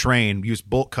onto the train, use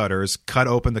bolt cutters, cut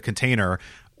open the container,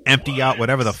 empty out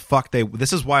whatever the fuck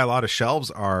this is why a lot of shelves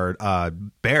are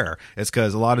bare. It's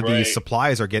because a lot of Right. these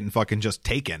supplies are getting fucking just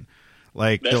taken.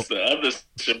 Like That's the other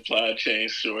supply chain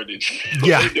shortage.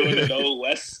 Yeah. They're doing it old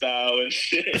West style and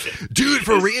shit. dude,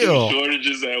 for There's real. two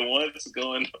shortages at once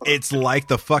going on. It's like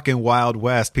the fucking Wild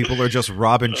West. People are just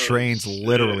robbing Oh, trains shit.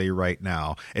 literally right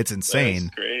now. It's insane.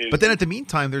 That's crazy. But then at the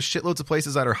meantime, there's shitloads of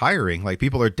places that are hiring. Like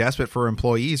people are desperate for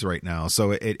employees right now.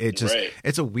 So it just Right.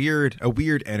 it's a weird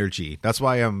energy. That's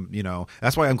why I'm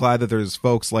glad that there's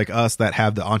folks like us that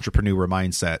have the entrepreneur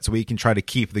mindset. So we can try to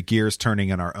keep the gears turning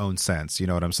in our own sense. You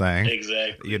know what I'm saying?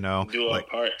 Exactly. You know, do our like-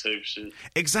 part type shit.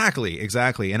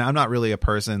 Exactly. And I'm not really a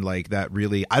person like that.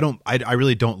 Really, I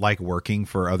really don't like working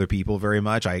for other people very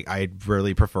much. I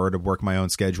really prefer to work my own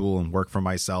schedule and work for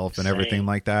myself and everything Same.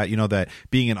 like that. You know, that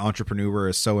being an entrepreneur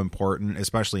is so important,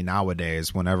 especially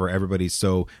nowadays whenever everybody's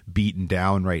so beaten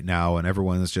down right now and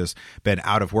everyone's just been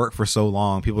out of work for so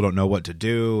long. People don't know what to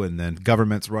do. And then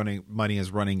money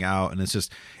is running out, and it's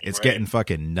Right. getting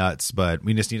fucking nuts. But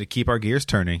we just need to keep our gears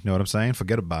turning. You know what I'm saying?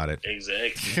 Forget about it.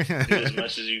 Exactly. Do as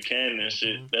much as you can and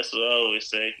shit. That's what I always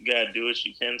say. You gotta do what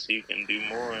you can so you can do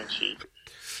more and shit.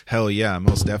 Hell yeah,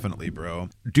 most definitely, bro.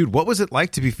 Dude, what was it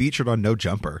like to be featured on No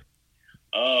Jumper?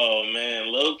 Oh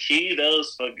man, low key, that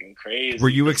was fucking crazy. Were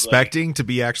you 'Cause, expecting to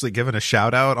be actually given a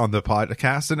shout out on the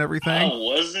podcast and I everything?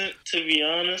 wasn't, to be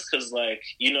honest, because like,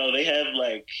 you know, they have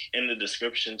like in the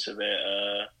description to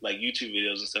their like YouTube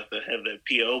videos and stuff, they have their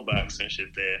PO box and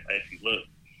shit there. Like, if you look.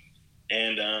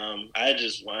 And I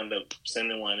just wound up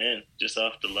sending one in just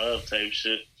off the love type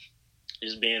shit,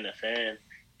 just being a fan.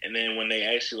 And then when they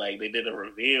actually like they did a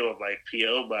reveal of like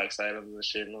PO box items and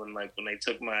shit, and when they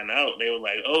took mine out, they were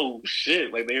like, "Oh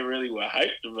shit!" Like they really were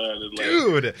hyped about it, like,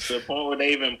 Dude. to the point where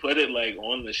they even put it like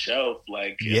on the shelf,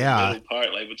 like in Yeah. the middle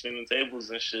part, like between the tables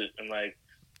and shit. And like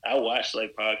I watch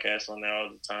like podcasts on there all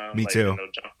the time. Me like, too. The No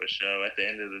Jumper show at the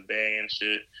end of the day and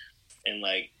shit. And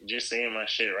like just seeing my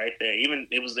shit right there, even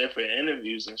it was there for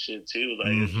interviews and shit too.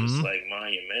 Like it's just Mhm. like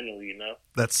monumental, you know.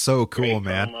 That's so cool, Great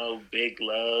man. promo, big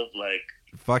love, like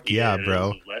Fuck yeah, it bro.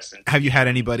 was a blessing. Have you had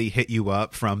anybody hit you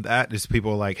up from that? Just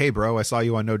people like, hey, bro, I saw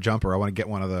you on No Jumper. I want to get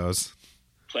one of those.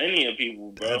 Plenty of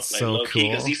people, bro. That's like so low key, cool.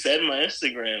 because he said my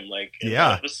Instagram, like in Yeah.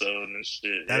 the episode and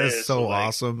shit. That is so like,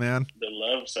 awesome, man. The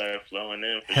love started flowing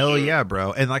in. For Hell sure. yeah,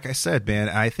 bro. And like I said, man,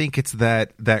 I think it's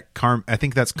that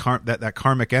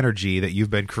karmic energy that you've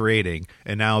been creating,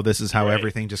 and now this is how Right.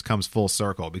 everything just comes full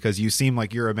circle, because you seem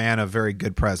like you're a man of very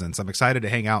good presence. I'm excited to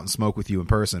hang out and smoke with you in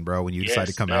person, bro, when you decide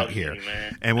to Yes, come out here. definitely,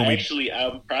 man. And when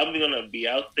I'm probably gonna be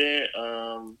out there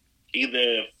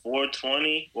either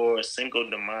 420 or Cinco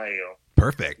de Mayo,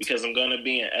 perfect. because I'm gonna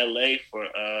be in LA for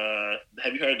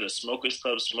have you heard of the Smokers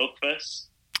Club Smoke Fest?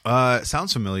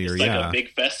 Sounds familiar, It's like yeah. a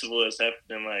big festival that's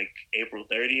happening like April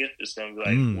 30th. It's gonna be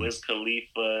like Wiz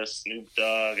Khalifa, Snoop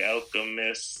Dogg,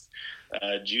 Alchemist,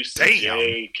 Juicy Damn.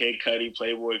 J, Kid Cudi,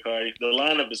 Playboy Cardi. The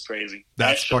lineup is crazy.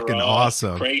 That's Asher fucking Roth,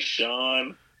 awesome.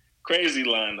 Krayshawn, crazy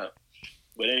lineup.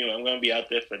 But anyway, I'm gonna be out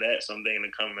there for that, so I'm thinking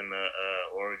to come in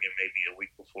Oregon maybe a week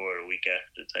before or a week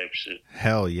after type shit.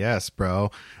 Hell yes, bro.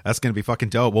 That's going to be fucking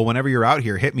dope. Well, whenever you're out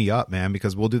here, hit me up, man,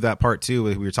 because we'll do that part too.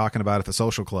 We were talking about at the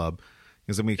social club,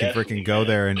 because then we can Definitely, freaking go man.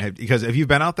 there. And because have you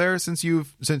been out there since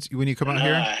when you come out Nah,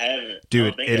 here? I haven't. I Dude,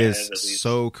 don't think it I is have, at least.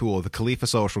 so cool. The Khalifa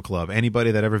Social Club.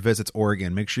 Anybody that ever visits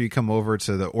Oregon, make sure you come over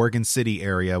to the Oregon City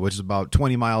area, which is about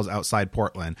 20 miles outside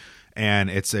Portland. And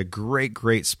it's a great,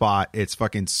 great spot. It's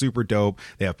fucking super dope.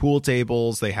 They have pool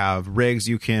tables. They have rigs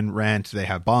you can rent. They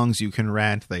have bongs you can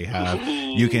rent. They have,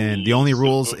 the only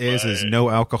rules is no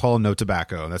alcohol, no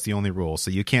tobacco. That's the only rule.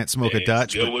 So you can't smoke a It's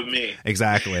Dutch. good but- with me.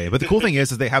 Exactly. But the cool thing is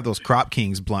they have those Crop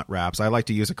Kings blunt wraps. I like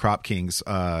to use a Crop Kings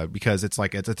because it's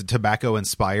a tobacco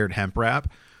inspired hemp wrap.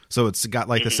 So it's got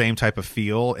like the same type of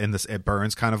feel, and it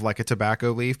burns kind of like a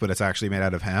tobacco leaf, but it's actually made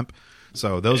out of hemp.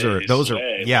 So those are check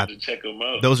them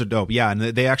out. Those are dope. Yeah, and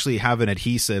they actually have an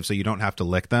adhesive, so you don't have to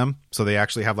lick them. So they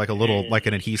actually have like a little like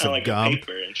an adhesive like gum.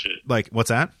 Paper and shit. Like what's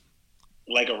that?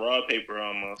 Like a raw paper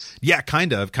almost. Yeah,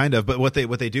 kind of. But what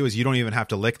they do is you don't even have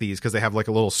to lick these because they have like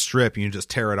a little strip. You just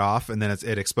tear it off, and then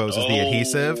it exposes the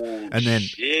adhesive, and then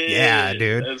yeah,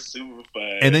 dude, that's super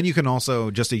fun. And then you can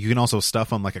also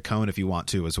stuff them like a cone if you want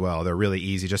to as well. They're really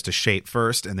easy just to shape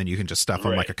first, and then you can just stuff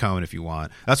them like a cone if you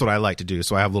want. That's what I like to do.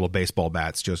 So I have little baseball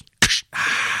bats just.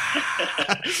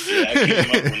 I came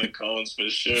up with the cones for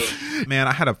sure. Man,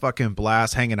 I had a fucking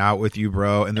blast hanging out with you,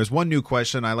 bro. And there's one new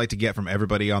question I like to get from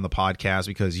everybody on the podcast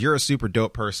because you're a super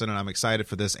dope person, and I'm excited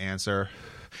for this answer.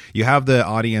 You have the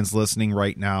audience listening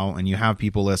right now, and you have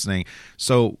people listening.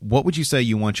 So what would you say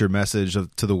you want your message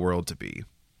to the world to be?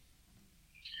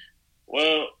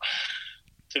 Well,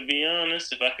 to be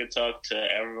honest, if I could talk to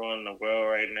everyone in the world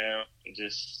right now and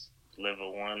just deliver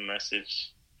one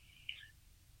message,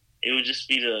 it would just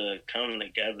be to come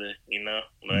together, you know?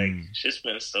 Like, shit's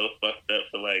been so fucked up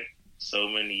for, like, so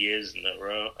many years in a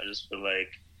row. I just feel like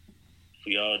if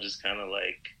we all just kind of,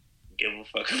 like, give a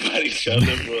fuck about each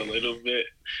other for a little bit,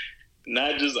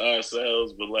 not just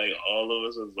ourselves, but, like, all of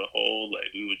us as a whole,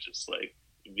 like, we would just, like,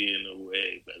 be in a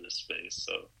way better space.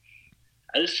 So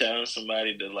I just challenge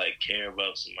somebody to, like, care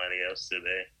about somebody else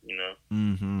today, you know?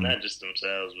 Mm-hmm. Not just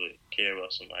themselves, but care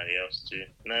about somebody else, too.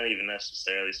 Not even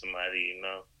necessarily somebody, you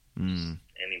know?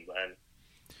 Anybody.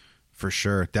 For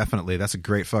sure. Definitely. That's a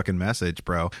great fucking message,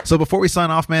 bro. So before we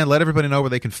sign off, man, let everybody know where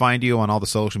they can find you on all the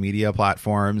social media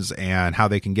platforms and how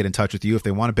they can get in touch with you if they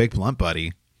want a Big Blunt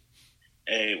Buddy.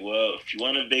 Hey, well, if you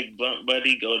want a Big Blunt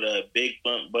Buddy, go to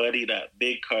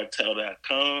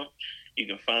bigbluntbuddy.bigcartel.com. You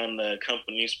can find the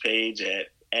company's page at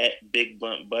Big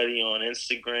Blunt Buddy on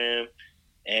Instagram.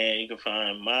 And you can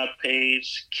find my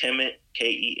page, Kemet,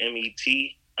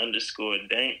 Kemet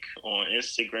 _dank on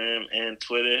Instagram and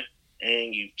Twitter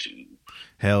and YouTube.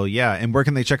 Hell yeah. And where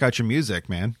can they check out your music,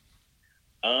 man?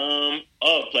 All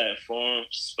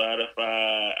platforms,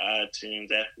 Spotify,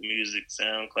 iTunes, Apple Music,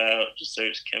 SoundCloud. Just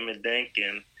search Kemet Dank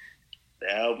and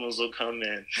the albums will come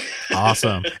in.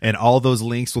 Awesome. And all those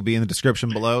links will be in the description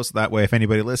below. So that way, if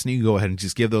anybody listening, you go ahead and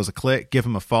just give those a click, give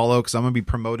them a follow, because I'm going to be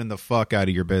promoting the fuck out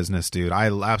of your business, dude. I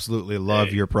absolutely love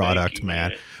your product,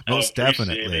 man. Most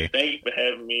definitely. Thank you for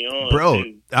having me on, bro.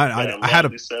 Dude. I had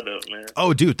a setup, man.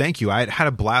 Oh, dude, thank you. I had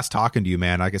a blast talking to you,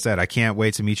 man. Like I said, I can't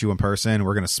wait to meet you in person.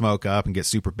 We're gonna smoke up and get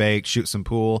super baked, shoot some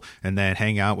pool, and then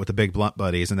hang out with the Big Blunt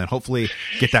Buddies, and then hopefully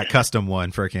get that custom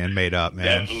one freaking made up,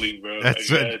 man. Definitely, bro. That's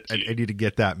it. I need to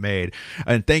get that made.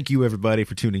 And thank you, everybody,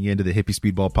 for tuning in to the Hippie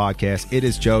Speedball Podcast. It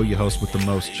is Joe, your host with the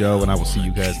most, Joe, and I will see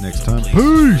you guys next time.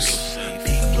 Peace.